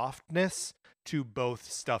overwhelming softness to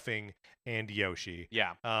both stuffing and Yoshi.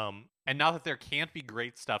 Yeah. And not that there can't be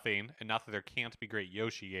great stuffing, and not that there can't be great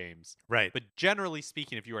Yoshi games. Right. But generally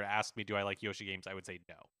speaking, if you were to ask me, do I like Yoshi games, I would say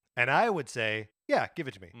no. And I would say, yeah, give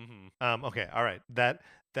it to me. Mm-hmm. Okay, all right. That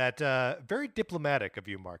very diplomatic of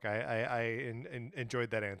you, Mark. I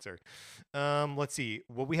enjoyed that answer. Let's see.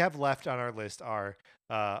 What we have left on our list are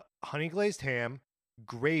honey glazed ham,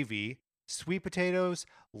 gravy, sweet potatoes,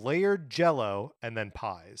 layered Jello, and then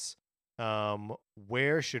pies.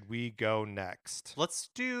 Where should we go next?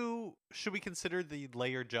 Should we consider the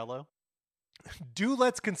layered Jello?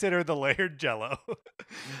 Let's consider the layered Jello.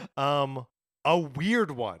 A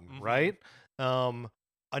weird one, Mhm. right?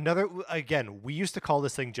 Another, again, we used to call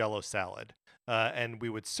this thing Jello salad, and we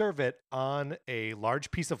would serve it on a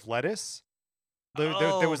large piece of lettuce. There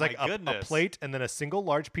Oh, was like my a goodness. plate and then a single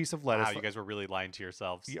large piece of lettuce. Wow, you guys were really lying to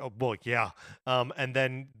yourselves. Yeah, well, yeah. And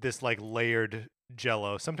then this like layered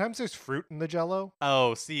Jello. Sometimes there's fruit in the Jello.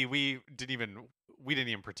 Oh, see, we didn't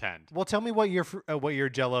even pretend. Well, tell me what your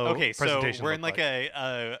Jello Okay, so presentation we're in looked like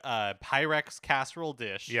a Pyrex casserole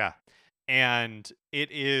dish. yeah. And it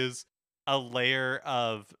is a layer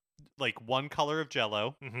of like one color of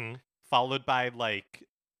Jello, Mm-hmm. followed by like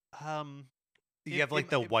You have like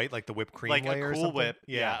the white, like the whipped cream like layer a or Cool something? Whip.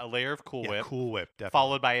 Yeah, a layer of Cool Yeah, Whip, Cool Whip, definitely.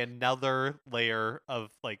 followed by another layer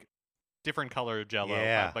of like different color Jello,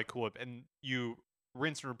 Yeah. followed by Cool Whip, and you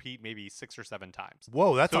rinse and repeat maybe 6 or 7 times.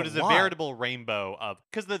 Whoa, that's so a it is lot. a veritable rainbow of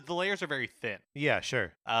because the layers are very thin. Yeah,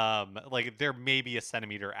 sure. Like they're maybe a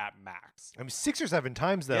centimeter at max. I mean, 6 or 7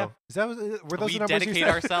 times though. Yeah. Is that were those We the numbers you dedicate said?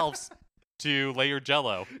 ourselves to layered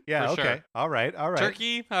Jello. Yeah. for Okay. Sure. All right.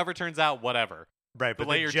 Turkey, however, turns out whatever. Right, The but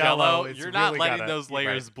layered Jello, it's you're not really letting gotta- those right.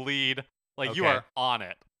 layers bleed. Like you Okay. are on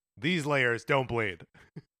it. These layers don't bleed.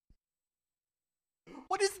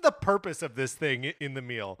 What is the purpose of this thing in the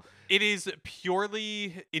meal? It is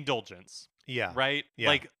purely indulgence, Yeah. right? Yeah.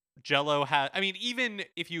 Like Jello has. I mean, even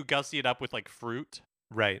if you gussy it up with like fruit,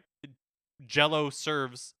 Right. Jello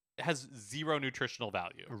has zero nutritional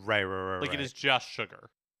value. Right. Like it is just sugar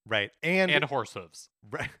right. And horse hooves.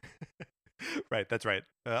 right. Right. That's right.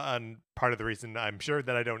 On part of the reason I'm sure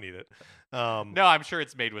that I don't need it. No, I'm sure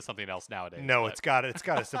it's made with something else nowadays. No, but- it's got it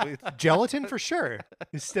simply it's gelatin for sure.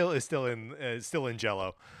 It's still in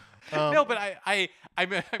Jello. No, but I'm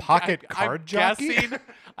Pocket I'm card jockey? guessing.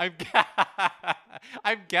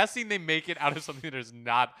 I'm guessing they make it out of something that is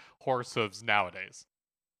not horse hooves nowadays.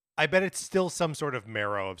 I bet it's still some sort of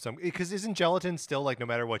marrow of some, because isn't gelatin still like no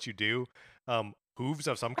matter what you do, hooves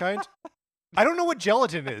of some kind? I don't know what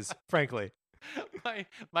gelatin is, frankly.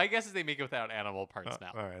 My guess is they make it without animal parts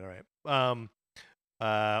now. All right.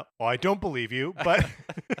 Well, I don't believe you, but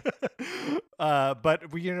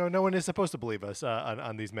but no one is supposed to believe us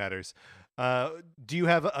on these matters. Do you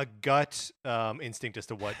have a gut instinct as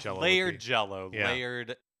to what Jello would Layered be? Jello, Yeah.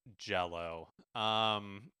 layered Jello.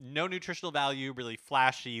 No nutritional value, really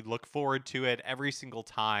flashy. Look forward to it every single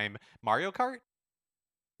time. Mario Kart.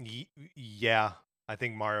 Yeah, I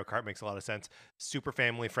think Mario Kart makes a lot of sense. Super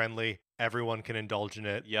family friendly. Everyone can indulge in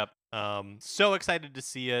it. Yep. So excited to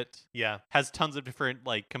see it. Yeah. Has tons of different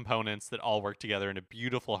like components that all work together in a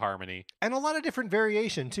beautiful harmony. And a lot of different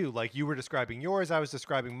variation too. Like you were describing yours, I was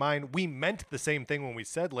describing mine. We meant the same thing when we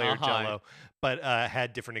said layered Jello, but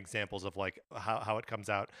had different examples of like how it comes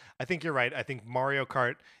out. I think you're right. I think Mario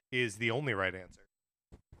Kart is the only right answer.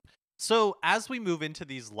 So as we move into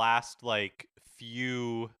these last like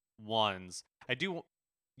few ones,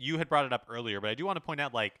 you had brought it up earlier, but I do want to point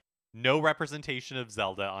out like no representation of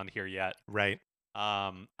Zelda on here yet. Right.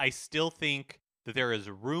 I still think that there is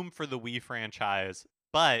room for the Wii franchise,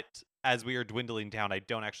 but as we are dwindling down, I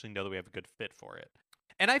don't actually know that we have a good fit for it.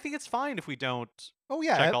 And I think it's fine if we don't Oh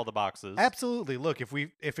yeah. check all the boxes. Absolutely. Look, if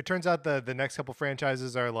it turns out the next couple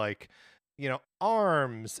franchises are like,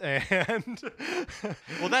 ARMS and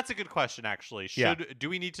Well, that's a good question actually. Yeah. Do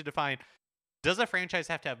we need to define, does a franchise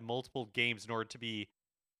have to have multiple games in order to be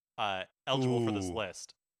eligible for this Ooh.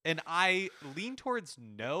 list? And I lean towards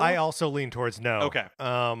no. I also lean towards no. Okay.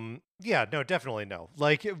 Yeah, no, definitely no.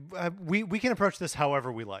 Like we can approach this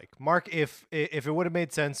however we like. Mark, if it would have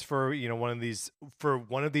made sense for one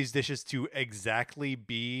of these dishes to exactly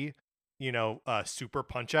be Super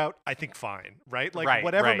Punch Out, I think fine, right? Like Right,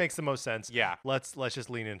 whatever right. makes the most sense. Yeah. Let's just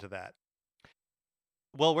lean into that.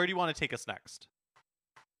 Well, where do you want to take us next?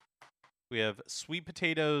 We have sweet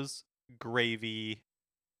potatoes, gravy,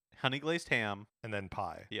 honey glazed ham. And then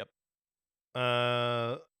pie. Yep.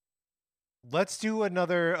 Let's do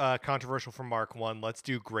another controversial from Mark one. Let's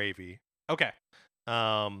do gravy. Okay.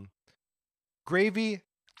 Gravy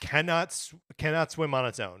cannot swim on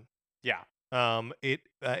its own. Yeah.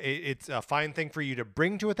 It's a fine thing for you to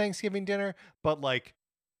bring to a Thanksgiving dinner, but like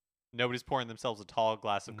Nobody's pouring themselves a tall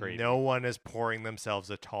glass of gravy. no one is pouring themselves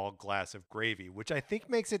a tall glass of gravy, which I think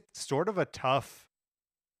makes it sort of a tough.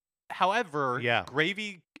 However, Yeah.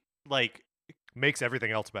 gravy like Makes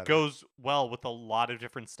everything else better. goes well with a lot of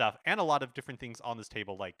different stuff and a lot of different things on this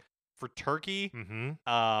table. Like for turkey,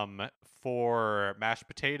 Mm-hmm. for mashed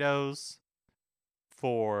potatoes,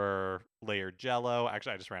 for layered jello.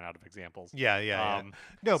 Actually, I just ran out of examples. Yeah.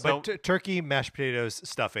 No, So but turkey, mashed potatoes,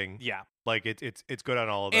 stuffing. yeah, Like it's good on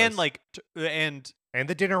all of those. and like and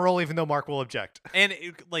the dinner roll, even though Mark will object. and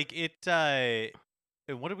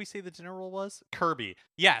what did we say the dinner roll was? Kirby.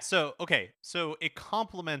 Yeah. So okay. So it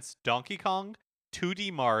complements Donkey Kong,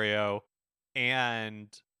 2D Mario, and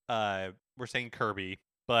we're saying Kirby,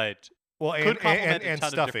 but Well, could complement a and ton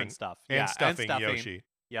of stuffing different stuff. and Yeah, stuffing Yoshi.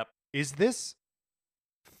 Yep. Is this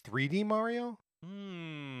 3D Mario?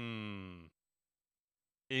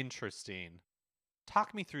 Interesting.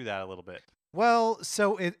 Talk me through that a little bit. Well,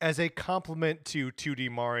 so as a compliment to 2D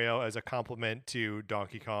Mario, as a compliment to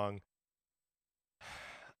Donkey Kong,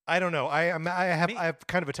 I don't know. I have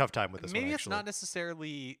kind of a tough time with this. Maybe one, it's not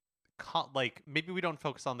necessarily like maybe we don't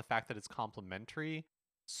focus on the fact that it's complementary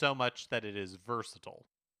so much that it is versatile.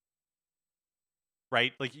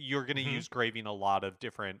 Right? Like you're going to use gravy in a lot of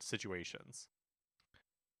different situations.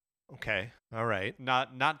 Okay. All right.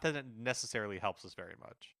 Not that it necessarily helps us very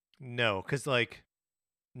much. No, because like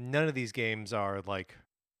none of these games are like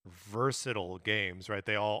versatile games, right?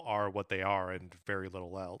 They all are what they are and very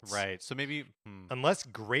little else. Right. So maybe unless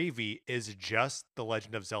gravy is just The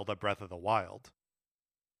Legend of Zelda Breath of the Wild.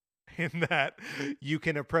 In that you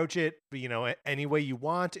can approach it, any way you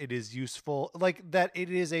want. It is useful, like that. It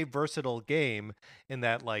is a versatile game in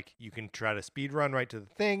that, like, you can try to speed run right to the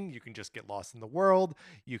thing. You can just get lost in the world.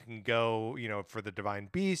 You can go, for the divine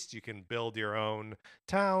beast. You can build your own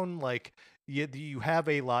town. Like, you have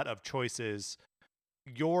a lot of choices.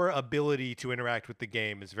 Your ability to interact with the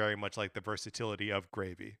game is very much like the versatility of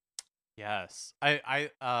gravy. Yes, I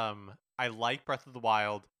like Breath of the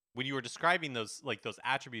Wild. When you were describing those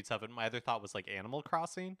attributes of it, my other thought was like Animal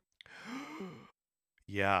Crossing.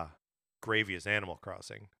 Yeah, gravy is Animal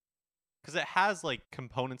Crossing because it has like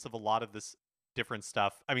components of a lot of this different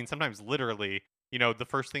stuff. I mean, sometimes literally, the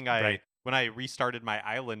first thing when I restarted my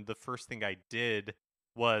island, the first thing I did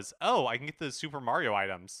was, oh, I can get the Super Mario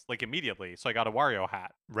items like immediately. So I got a Wario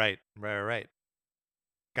hat. Right.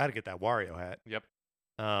 Got to get that Wario hat. Yep.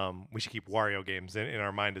 We should keep Wario games in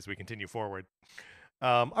our mind as we continue forward.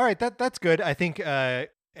 All right, that's good. I think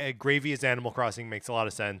gravy as Animal Crossing makes a lot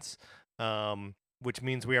of sense, which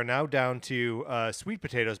means we are now down to sweet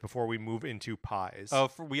potatoes before we move into pies. Oh,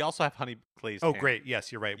 we also have honey glazed ham. Great.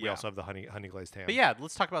 Yes, you're right. We also have the honey glazed ham. But yeah,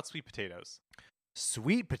 let's talk about sweet potatoes.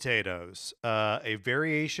 Sweet potatoes, a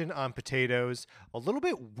variation on potatoes, a little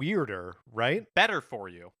bit weirder, right? Better for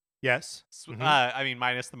you. Yes. I mean,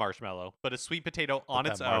 minus the marshmallow, but a sweet potato on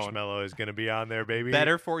its own. Marshmallow is going to be on there, baby.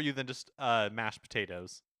 Better for you than just mashed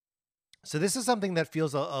potatoes. So this is something that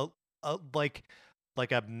feels like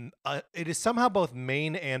it is somehow both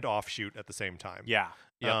main and offshoot at the same time. Yeah.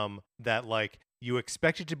 Yep. That like you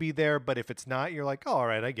expect it to be there, but if it's not, you're like, oh, all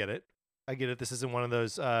right, I get it. This isn't one of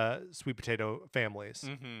those sweet potato families.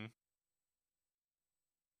 Mm-hmm.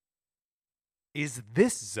 Is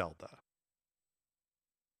this Zelda?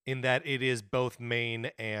 In that it is both main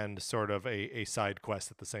and sort of a side quest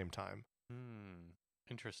at the same time.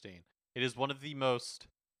 Interesting. It is one of the most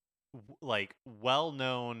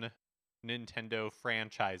well-known Nintendo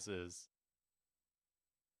franchises,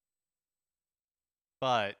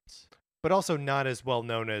 but also not as well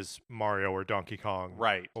known as Mario or Donkey Kong,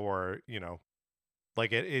 right? Or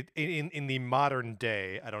like it in the modern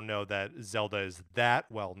day, I don't know that Zelda is that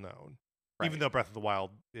well known, right. Even though Breath of the Wild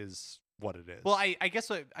is what it is. Well, I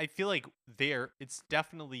guess I feel like it's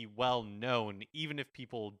definitely well known, even if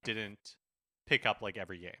people didn't pick up like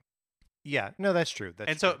every game. Yeah, no, that's true.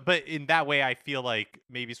 But in that way, I feel like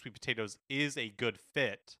maybe Sweet Potatoes is a good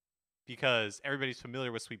fit because everybody's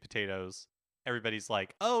familiar with sweet potatoes. Everybody's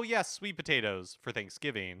like, oh yes, sweet potatoes for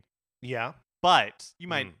Thanksgiving. Yeah, but you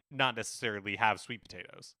might not necessarily have sweet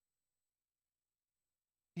potatoes.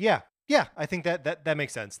 Yeah, I think that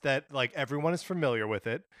makes sense. That like everyone is familiar with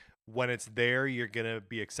it. When it's there, you're gonna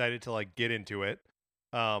be excited to like get into it,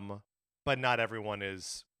 but not everyone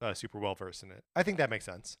is super well versed in it. I think that makes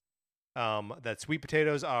sense. That sweet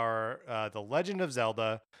potatoes are the Legend of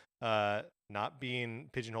Zelda, not being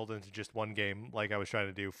pigeonholed into just one game like I was trying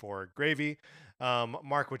to do for gravy.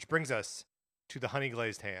 Mark, which brings us to the honey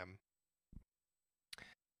glazed ham.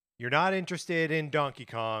 You're not interested in Donkey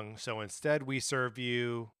Kong, so instead we serve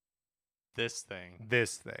you this thing.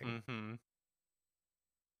 Mm-hmm.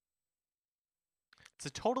 It's a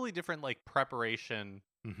totally different like preparation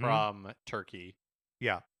from turkey.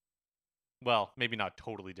 Yeah. well, maybe not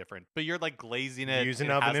totally different, but you're like glazing it. Use an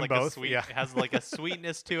it oven has in like both, It yeah. has like a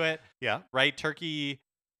sweetness to it, Yeah. right? Turkey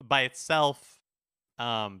by itself,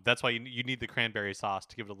 that's why you need the cranberry sauce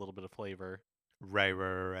to give it a little bit of flavor.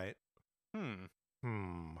 Right.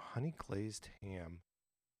 Hmm. Honey glazed ham.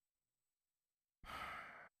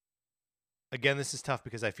 Again, this is tough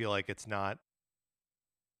because I feel like it's not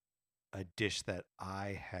a dish that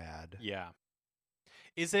I had. Yeah.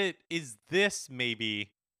 Is this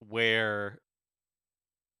maybe where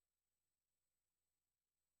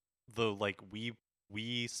the like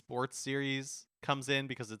Wii Sports series comes in,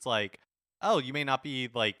 because it's like, oh, you may not be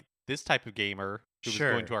like this type of gamer who was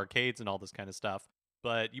going Sure. to arcades and all this kind of stuff,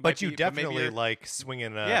 but you But might you be, but maybe definitely you're, like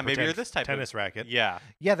swinging a yeah, maybe you're pretend this type tennis of racket. Yeah.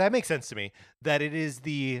 Yeah, that makes sense to me. That it is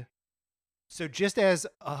so just as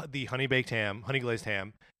the honey glazed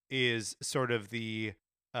ham is sort of the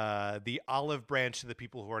olive branch to the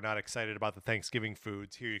people who are not excited about the Thanksgiving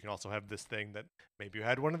foods. Here you can also have this thing that maybe you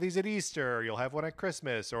had one of these at Easter, or you'll have one at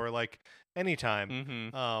Christmas, or like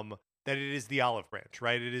anytime. Mm-hmm. That it is the olive branch,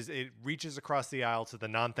 right? It reaches across the aisle to the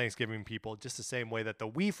non-Thanksgiving people, just the same way that the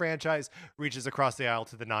Wii franchise reaches across the aisle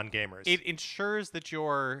to the non-gamers. It ensures that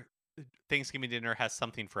your Thanksgiving dinner has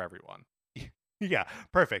something for everyone. Yeah,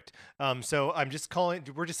 perfect. So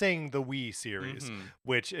we're just saying the Wii series, Mhm.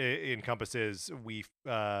 which encompasses Wii.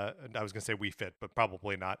 I was gonna say Wii Fit, but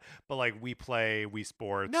probably not. But like Wii Play, Wii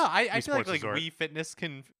Sports. No, I Wii feel like Sports Resort. Wii Fitness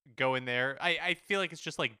can go in there. I feel like it's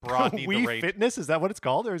just like broadening the Wii range. Fitness, is that what it's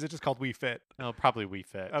called, or is it just called Wii Fit? No, probably Wii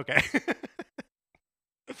Fit. Okay.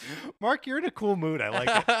 Mark, you're in a cool mood. I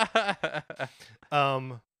like it.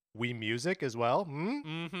 Wii Music as well.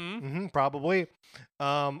 Mm-hmm. Probably.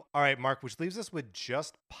 All right, Mark, which leaves us with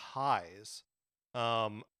just pies.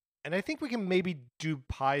 And I think we can maybe do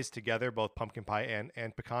pies together, both pumpkin pie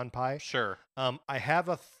and pecan pie. Sure. I have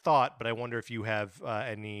a thought, but I wonder if you have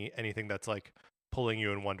anything that's like pulling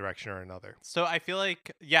you in one direction or another. So I feel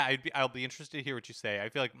like, yeah, I'll be interested to hear what you say. I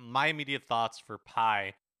feel like my immediate thoughts for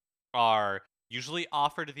pie are usually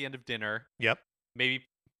offered at the end of dinner. Yep. Maybe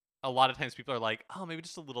a lot of times people are like, oh, maybe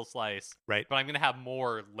just a little slice. Right. But I'm going to have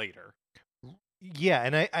more later. Yeah,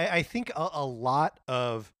 and I think a lot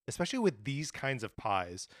of, especially with these kinds of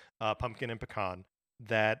pies, pumpkin and pecan,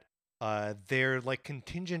 that they're like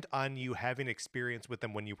contingent on you having experience with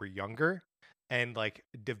them when you were younger and like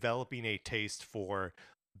developing a taste for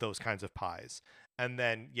those kinds of pies. And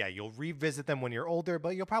then, yeah, you'll revisit them when you're older,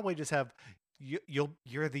 but you'll probably just have,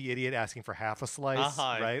 you're the idiot asking for half a slice,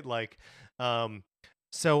 right? Like,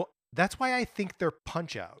 so that's why I think they're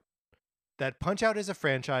Punch-Out. That Punch-Out is a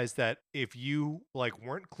franchise that if you like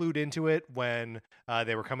weren't clued into it when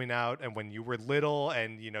they were coming out and when you were little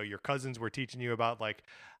and you know your cousins were teaching you about like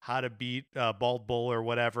how to beat Bald Bull or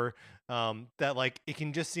whatever, that like it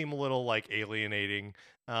can just seem a little like alienating.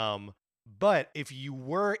 But if you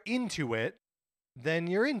were into it, then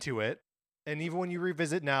you're into it. And even when you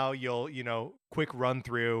revisit now, you'll, quick run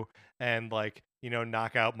through and like,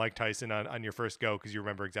 knock out Mike Tyson on your first go because you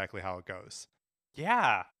remember exactly how it goes.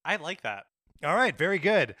 Yeah, I like that. All right, very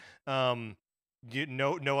good. No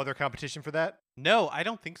other competition for that? No, I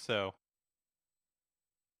don't think so.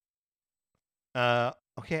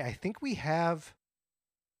 Okay, I think we have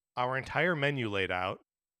our entire menu laid out.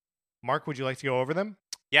 Mark, would you like to go over them?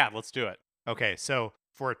 Yeah, let's do it. Okay, so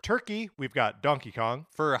for turkey, we've got Donkey Kong.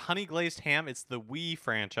 For honey glazed ham, it's the Wii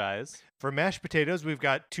franchise. For mashed potatoes, we've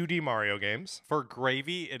got 2D Mario games. For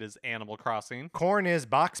gravy, it is Animal Crossing. Corn is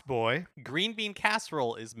Box Boy. Green bean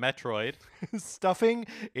casserole is Metroid. Stuffing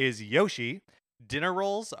is Yoshi. Dinner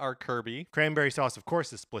rolls are Kirby. Cranberry sauce, of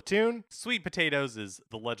course, is Splatoon. Sweet potatoes is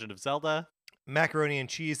The Legend of Zelda. Macaroni and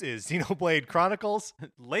cheese is Xenoblade Chronicles.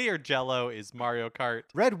 Layered jello is Mario Kart.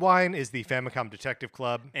 Red wine is the Famicom Detective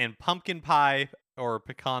Club. And pumpkin pie or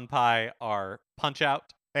pecan pie are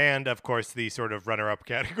Punch-Out. And, of course, the sort of runner-up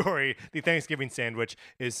category, the Thanksgiving sandwich,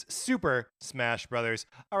 is Super Smash Brothers.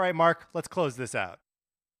 All right, Mark, let's close this out.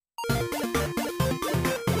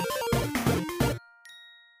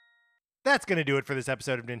 That's going to do it for this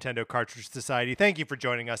episode of Nintendo Cartridge Society. Thank you for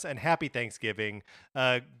joining us, and happy Thanksgiving.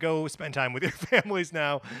 Go spend time with your families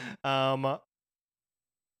now.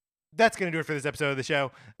 That's going to do it for this episode of the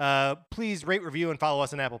show. Please rate, review, and follow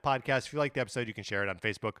us on Apple Podcasts. If you like the episode, you can share it on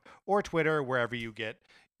Facebook or Twitter, wherever you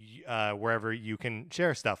can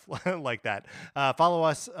share stuff like that. Follow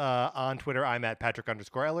us on Twitter. I'm at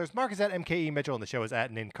Patrick_Ellers. Mark is at MKE Mitchell, and the show is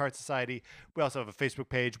at NinCart Society. We also have a Facebook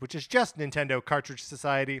page, which is just Nintendo Cartridge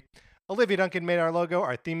Society. Olivia Duncan made our logo.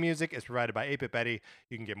 Our theme music is provided by 8-Bit Betty.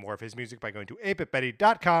 You can get more of his music by going to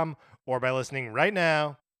 8bitbetty.com or by listening right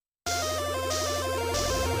now.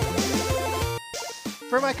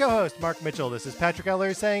 For my co-host, Mark Mitchell, this is Patrick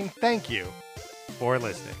Eller saying thank you for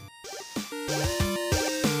listening.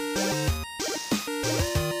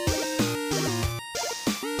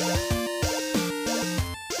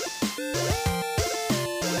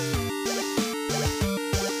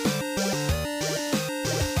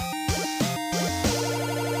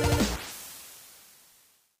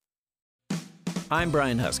 I'm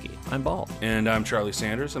Brian Husky. I'm bald. And I'm Charlie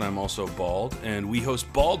Sanders, and I'm also bald. And we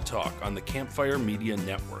host Bald Talk on the Campfire Media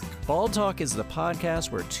Network. Bald Talk is the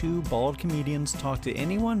podcast where two bald comedians talk to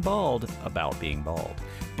anyone bald about being bald.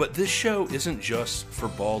 But this show isn't just for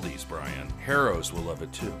baldies, Brian. Harrows will love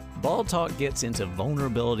it too. Bald Talk gets into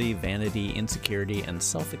vulnerability, vanity, insecurity, and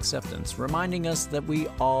self-acceptance, reminding us that we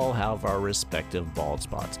all have our respective bald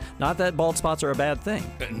spots. Not that bald spots are a bad thing.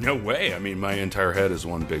 No way. I mean, my entire head is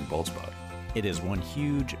one big bald spot. It is one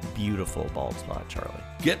huge, beautiful bald spot, Charlie.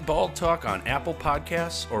 Get Bald Talk on Apple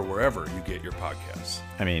Podcasts or wherever you get your podcasts.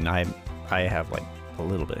 I mean, I have like a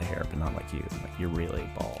little bit of hair, but not like you. Like, you're really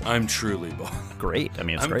bald. I'm truly bald. Great. I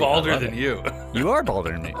mean, it's I'm great. balder than you. You are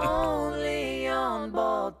balder than me. Only on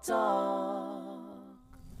Bald Talk.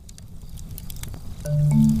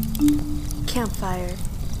 Campfire.